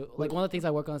those things? So like one of the things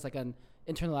I work on is like an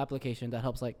internal application that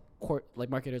helps like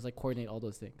marketers like coordinate all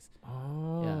those things.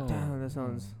 Oh. Yeah. Damn, that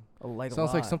sounds like Sounds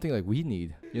a like lot. something like we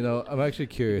need. You know, I'm actually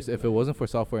curious. If it wasn't for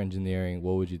software engineering,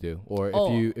 what would you do? Or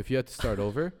if you had to start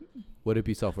over, would it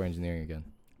be software engineering again?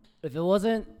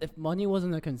 If money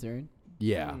wasn't a concern,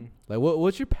 Yeah. Like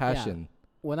what's your passion?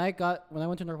 when I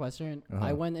went to Northwestern, Uh-huh.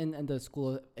 I went in the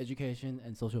School of Education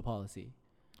and Social Policy.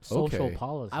 Social Okay.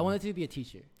 policy. I wanted to be a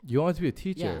teacher. You wanted to be a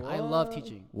teacher. Yeah, I love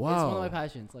teaching. It's one Wow. of my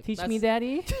passions. Like, Teach me, that's-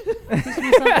 daddy. Teach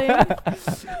me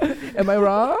something. Am I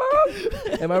wrong?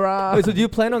 Am I wrong? Wait, so do you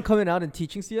plan on coming out and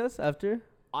teaching CS after?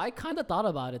 I kind of thought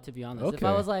about it, to be honest. If I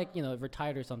Okay. was like,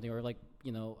 retired or something, or like,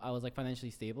 I was like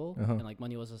financially stable and like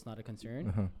money was just not a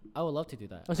concern, I would love to do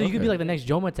that. Oh, so you could be Okay. like the next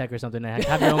Joma Tech or something and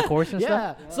have your own course and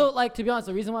stuff? Yeah. So like, to be honest,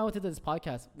 the reason why I went to this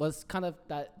podcast was kind of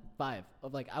that vibe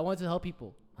of like, I wanted to help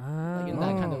people like in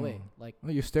that kind of way. Like, Oh,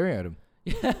 you're staring at him.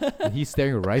 And he's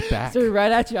staring right back. so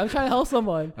right at you. I'm trying to help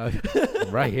someone.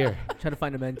 Right here. Trying to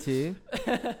find a mentee.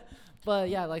 But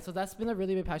yeah, like, so that's been a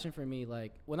really big passion for me.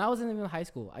 Like when I was in even high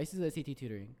school, I used to do SAT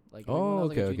tutoring. Like when I was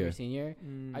like a okay, junior, okay. senior,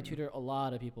 Mm. I tutor a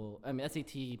lot of people. I mean,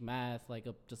 SAT, math, like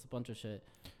just a bunch of shit.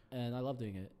 And I love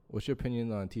doing it. What's your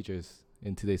opinion on teachers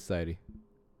in today's society?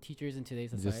 Teachers in today's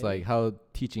society. Just like how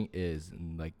teaching is,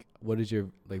 and like what is your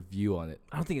like view on it?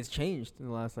 I don't think it's changed in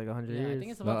the last like 100 Yeah, I years. think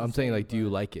it's No, about the I'm saying same, like, do you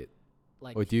but, like it,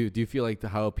 like, or do you feel like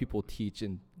how people teach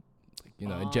and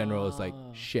in general is like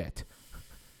Ah. shit?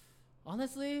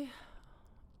 honestly,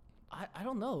 I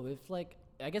don't know. If like,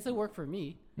 I guess it worked for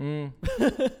me. I mean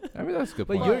that's a good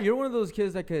But point. you're one of those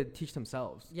kids that could teach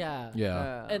themselves. Yeah.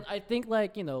 Yeah. And I think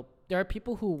like, there are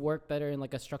people who work better in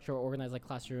like a structured, organized like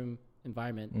classroom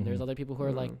environment. And there's Mhm. other people who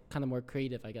are like kind of more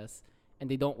creative, I guess, and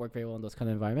they don't work very well in those kind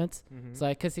of environments. Mhm. So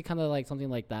I could see kind of like something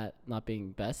like that not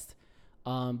being best.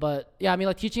 But yeah, I mean,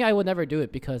 like teaching, I would never do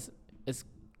it because it's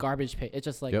garbage pay. It's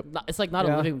just like Yep. it's like not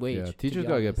Yeah. a living wage. Yeah, to teachers be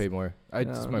gotta get honest. paid more.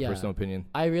 Just my Yeah. personal opinion.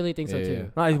 I really think so Yeah, too. yeah.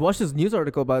 No, I watched this news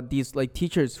article about these like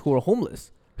teachers who are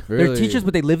homeless. Really? They're teachers,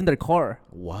 but they live in their car.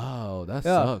 Wow, that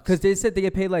Yeah, sucks. because they said they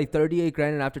get paid like 38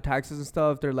 grand, and after taxes and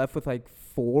stuff, they're left with like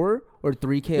 4 or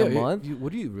 3K a month.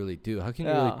 What do you really do? How can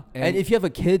you Yeah, really? and if you have a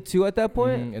kid too at that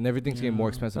point, and everything's getting more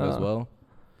expensive as Uh. well,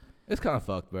 it's kind of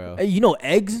fucked, bro. hey,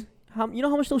 eggs. You know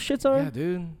how much those shits are? Yeah,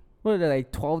 dude. What are they,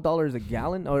 like $12 a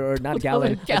gallon, or not $12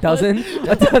 gallon, a a dozen?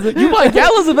 A dozen. You buy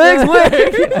gallons of eggs, where?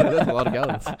 That's a lot of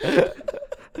gallons.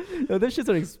 Yo, those shits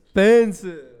are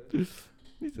expensive.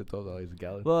 He said $12 a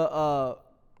gallon. But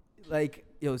like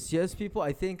CS people,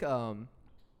 I think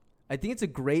it's a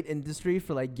great industry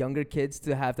for like younger kids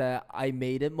to have that I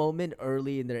made it moment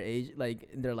early in their age, like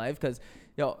in their life, because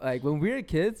Yo, like when we were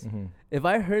kids, if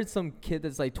I heard some kid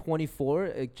that's like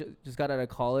 24, just got out of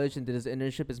college and did his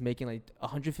internship is making like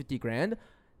 150 grand,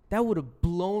 that would have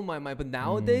blown my mind. But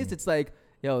nowadays, it's like,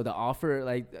 yo, the offer,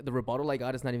 like the rebuttal I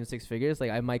got is not even 6 figures.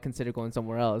 Like I might consider going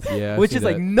somewhere else. Yeah, which is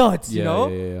like nuts, you know?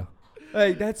 Yeah.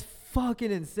 Like that's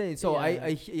fucking insane. So Yeah.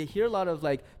 I hear a lot of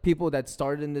like people that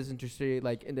started in this industry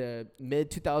like in the mid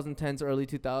 2010s, early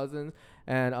 2000s,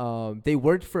 and they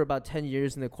worked for about 10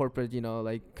 years in the corporate, you know,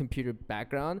 like computer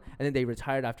background, and then they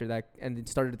retired after that and then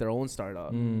started their own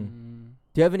startup. Do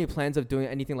you have any plans of doing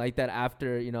anything like that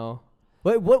after, you know?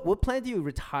 What plan do you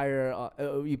retire?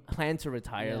 You plan to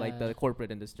retire like the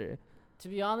corporate industry? To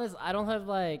be honest, I don't have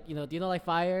like, you know, do you know like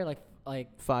FIRE? Like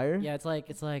FIRE? Yeah, it's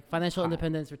like financial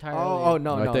independence, retire early. Oh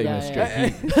no. I thought you meant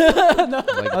straight heat. No.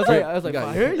 I was like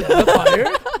FIRE? Yeah, FIRE?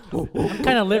 I'm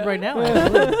kind of lit right now.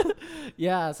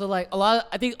 Yeah, so like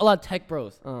I think a lot of tech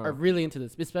bros are really into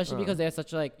this, especially because they have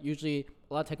such like, usually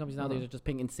a lot of tech companies nowadays are just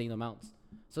paying insane amounts.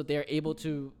 So they're able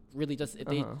to really just,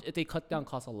 if they cut down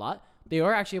costs a lot, they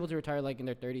are actually able to retire like in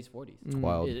their 30s, 40s.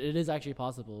 Wild. It is actually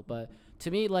possible, but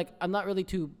to me, like I'm not really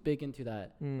too big into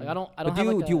that. Like I don't But have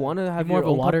like do you want to have more your of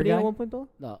a own water company guy? at one point though?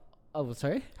 No. Oh,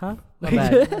 sorry? Huh? My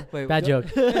bad. Wait, Bad joke.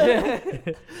 Do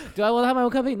I want to have my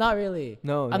own company? Not really.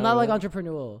 No, I'm not like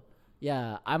entrepreneurial.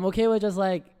 Yeah, I'm okay with just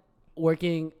like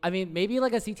working. I mean, maybe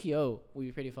like a CTO would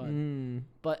be pretty fun.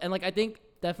 But and like I think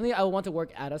definitely I would want to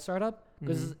work at a startup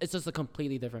because it's just a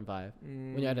completely different vibe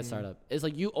when you're at a startup. It's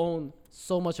like you own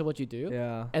so much of what you do.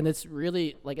 Yeah. And it's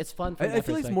really like it's fun. From I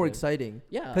feel like it's more perspective. exciting.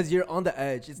 Yeah. Because you're on the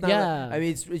edge. It's not. Yeah. I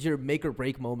mean, it's your make or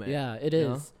break moment. Yeah, it you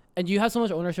know? is. And you have so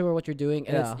much ownership over what you're doing,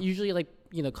 and Yeah. it's usually like,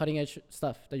 you know, cutting edge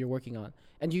stuff that you're working on.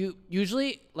 And you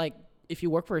usually like if you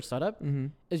work for a startup,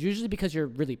 it's usually because you're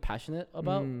really passionate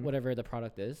about whatever the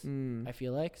product is. I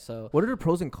feel like so. What are the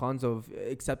pros and cons of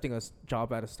accepting a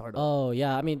job at a startup? Oh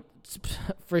yeah, I mean,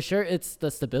 for sure, it's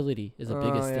the stability is the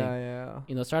biggest thing. Yeah.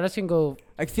 You know, startups can go.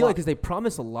 I feel like because they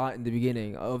promise a lot in the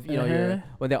beginning of your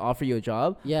when they offer you a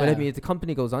job. Yeah. But I mean, if the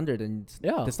company goes under, then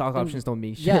Yeah. the stock options don't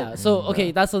mean shit. Yeah. So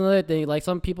okay, that's another thing. Like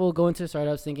some people go into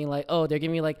startups thinking like, oh, they're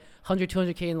giving me like 100,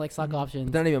 200K in like stock options.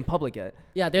 But they're not even public yet.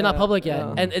 Yeah, they're not public yet,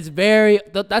 yeah. and it's very.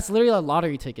 That's literally a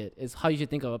lottery ticket. Is how you should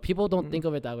think of it. People don't think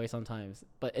of it that way sometimes,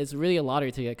 but it's really a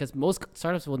lottery ticket because most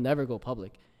startups will never go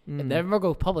public. If they never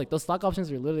go public, those stock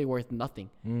options are literally worth nothing.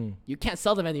 You can't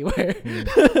sell them anywhere.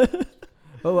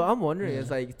 But what I'm wondering is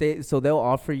like they'll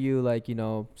offer you like, you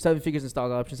know, 7 figures in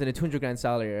stock options and a 200 grand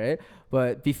salary, right?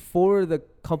 But before the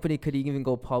company could even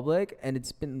go public and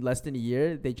it's been less than a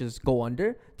year, they just go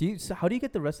under. So how do you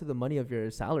get the rest of the money of your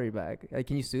salary back? Like,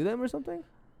 can you sue them or something?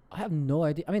 I have no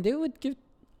idea. I mean, they would give.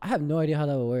 I have no idea how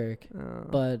that would work.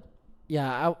 But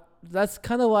yeah, that's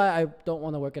kind of why I don't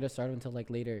want to work at a startup until like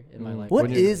later in my life.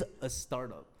 What is a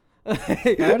startup? How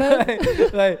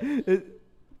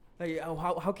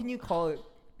can you call it?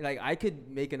 Like, I could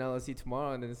make an LLC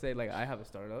tomorrow and then say like I have a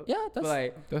startup. Yeah,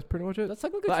 That's pretty much it. that's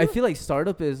technically But true. I feel like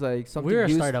startup is like something. We're a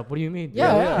startup. What do you mean?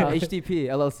 Yeah. HTTP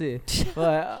LLC.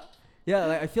 But yeah,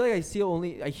 like I feel like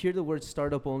I hear the word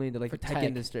startup only in the like For tech tech.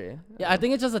 industry. Yeah, I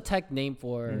think it's just a tech name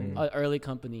for an early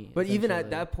company. But even at essentially.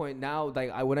 that point now,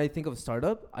 like when I think of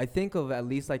startup, I think of at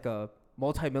least like a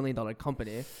multi-million-dollar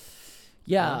company.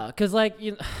 Yeah, because like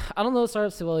I don't know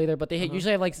startups too well either, but they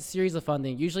usually have like a series of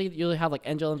funding. Usually you have like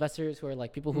angel investors who are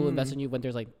like people who invest in you when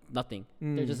there's like nothing.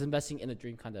 They're just investing in a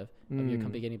dream kind of your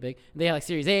company getting big. And they have like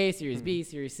Series A, Series B,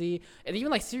 Series C, and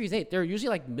even like Series A. They're usually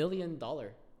like $1 million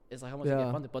is like how much they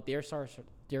get funded, but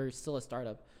they're still a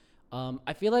startup.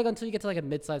 I feel like until you get to like a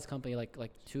mid-sized company, like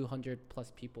 200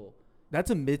 plus people.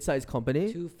 That's a mid-sized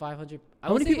company. 500.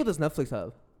 How many people does Netflix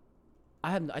have?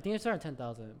 I think they started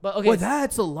 10,000. But okay, Well,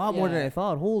 that's a lot more than yeah. I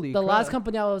thought. Holy the crap. last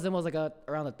company I was in was like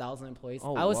around 1,000 employees.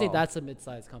 Oh, I would say wow. that's a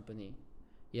mid-sized company.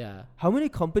 Yeah. How many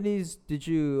companies did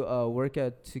you work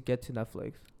at to get to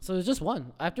Netflix? So it's just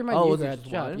one. After my Oh, new was it grad just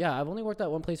job, one? yeah, I've only worked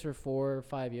at one place for 4 or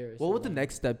 5 years. What so would the one-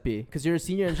 next step be? Because you're a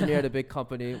senior engineer at a big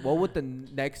company. What would the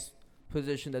next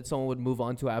position that someone would move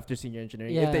on to after senior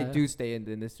engineering if they Yeah. do stay in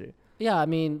the industry? Yeah, I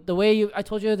mean, the way I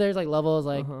told you there's like levels,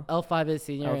 like L5 is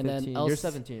senior, and then L15. You're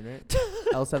 17, right?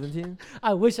 L17?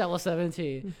 I wish I was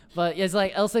 17. But it's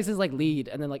like L6 is like lead,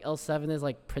 and then like L7 is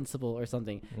like principal or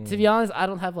something. To be honest, I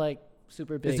don't have like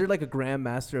super big. Is there like a Grand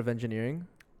Master of Engineering?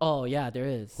 Oh, yeah, there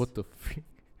is. What the freak?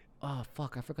 Oh,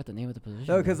 fuck, I forgot the name of the position.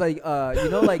 No, because like, you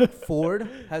know, like Ford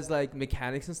has like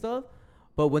mechanics and stuff.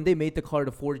 But when they made the car,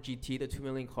 the Ford GT, the $2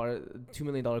 million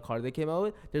car they came out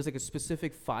with, there's like a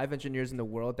specific 5 engineers in the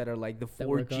world that are like the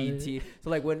Ford GT. So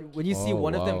like when you see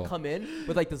one of them come in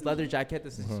with like this leather jacket,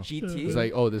 this is GT. It's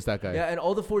like, oh, there's that guy. Yeah, and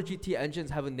all the Ford GT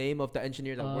engines have a name of the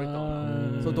engineer that worked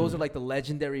on them. So those are like the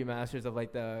legendary masters of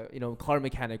like the car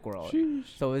mechanic world.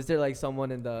 Sheesh. So is there like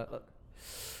someone in the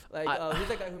who's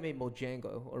that guy who made Mojang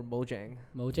or Mojang?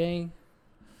 Mojang.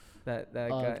 That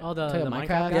guy. Oh, the Minecraft Minecraft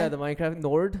guy? Yeah, the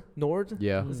Minecraft Nord.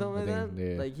 Yeah. Or something like that.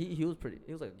 Yeah. Like he was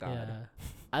like a god. Yeah.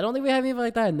 I don't think we have anything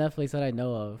like that at Netflix that I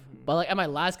know of. But like at my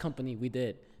last company, we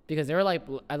did, because they were like,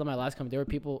 at my last company, there were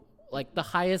people like the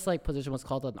highest like position was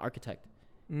called an architect.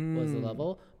 Was the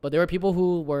level, but there were people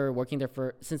who were working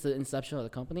there since the inception of the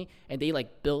company, and they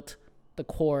like built the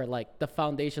core, like the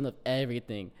foundation of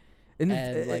everything.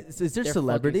 And like, is there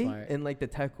celebrity in like the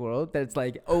tech world that's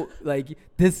like, oh, like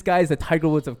this guy's the Tiger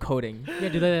Woods of coding? Yeah,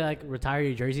 do they like retire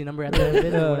your jersey number at the end of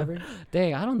it or whatever?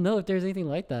 Dang, I don't know if there's anything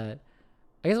like that.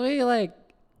 I guess maybe like,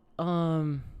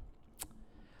 yeah,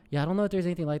 I don't know if there's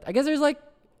anything like that. I guess there's like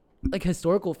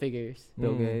historical figures.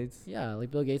 Bill Gates. Yeah, like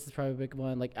Bill Gates is probably a big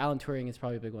one. Like Alan Turing is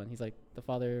probably a big one. He's like the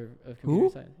father of computer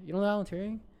science. You don't know Alan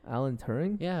Turing? Alan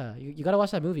Turing? Yeah, you gotta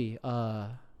watch that movie. The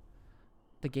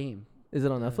Game. Is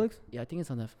it on Netflix? Yeah, I think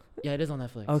it's on Netflix. Yeah, it is on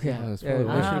Netflix. Okay. Yeah. So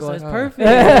it's perfect.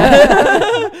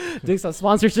 Doing some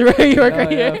sponsorship right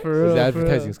here. Yeah, for real. He's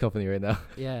advertising his company right now.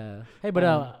 Yeah. Hey,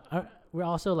 but we're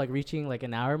also like reaching like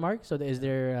an hour mark. So is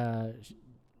there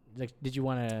like, did you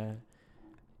want to?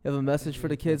 You have a message for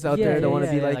the kids out there that want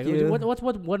to be like you? What's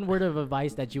one word of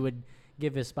advice that you would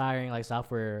give aspiring like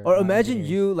software? Or imagine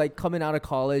you like coming out of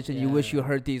college and you wish you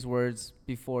heard these words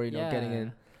before getting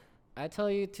in. I tell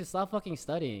you to stop fucking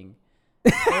studying.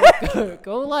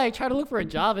 go like try to look for a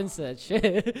job instead.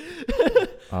 Shit.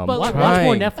 But watch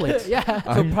more Netflix. Yeah.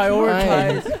 So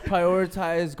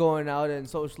prioritize going out and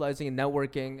socializing and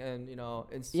networking, and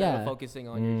instead of focusing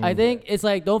on your. I think it's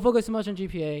like, don't focus too much on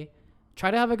GPA.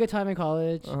 Try to have a good time in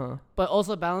college, but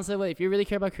also balance it with, if you really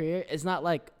care about career, it's not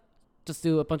like just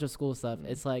do a bunch of school stuff.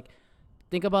 It's like,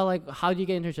 think about like, how do you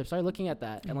get internships? Start looking at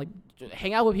that and like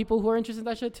hang out with people who are interested in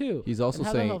that shit too. He's also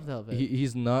saying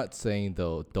he's not saying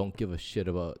though, don't give a shit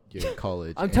about your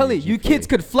college. I'm telling you, kids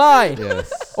could fly.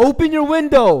 Yes. Open your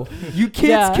window. You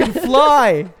kids can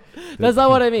fly. That's not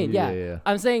what I mean. Yeah. Yeah.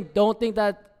 I'm saying don't think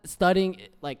that studying,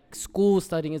 like school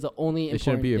studying, is the only important thing. It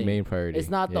shouldn't be your main priority. It's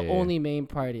not the only main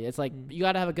priority. It's like you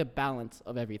got to have a good balance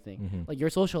of everything. Like your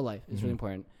social life is really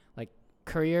important. Like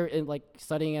career and like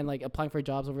studying and like applying for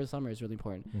jobs over the summer is really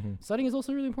important. Studying is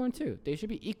also really important too. They should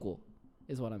be equal,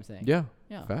 is what I'm saying. Yeah.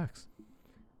 Yeah. Facts.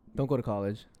 Don't go to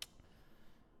college.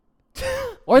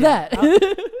 Or that.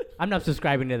 I'm not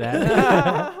subscribing to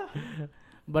that.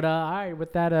 But all right,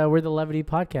 with that, we're the Levity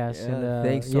podcast. Yeah, and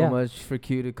thanks so much for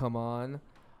Q to come on.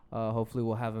 Hopefully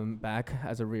we'll have him back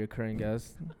as a reoccurring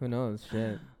guest. Who knows?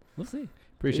 Shit. We'll see.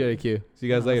 Appreciate it, Q. See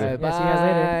you guys later. Right, Yeah, see you guys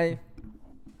later. bye.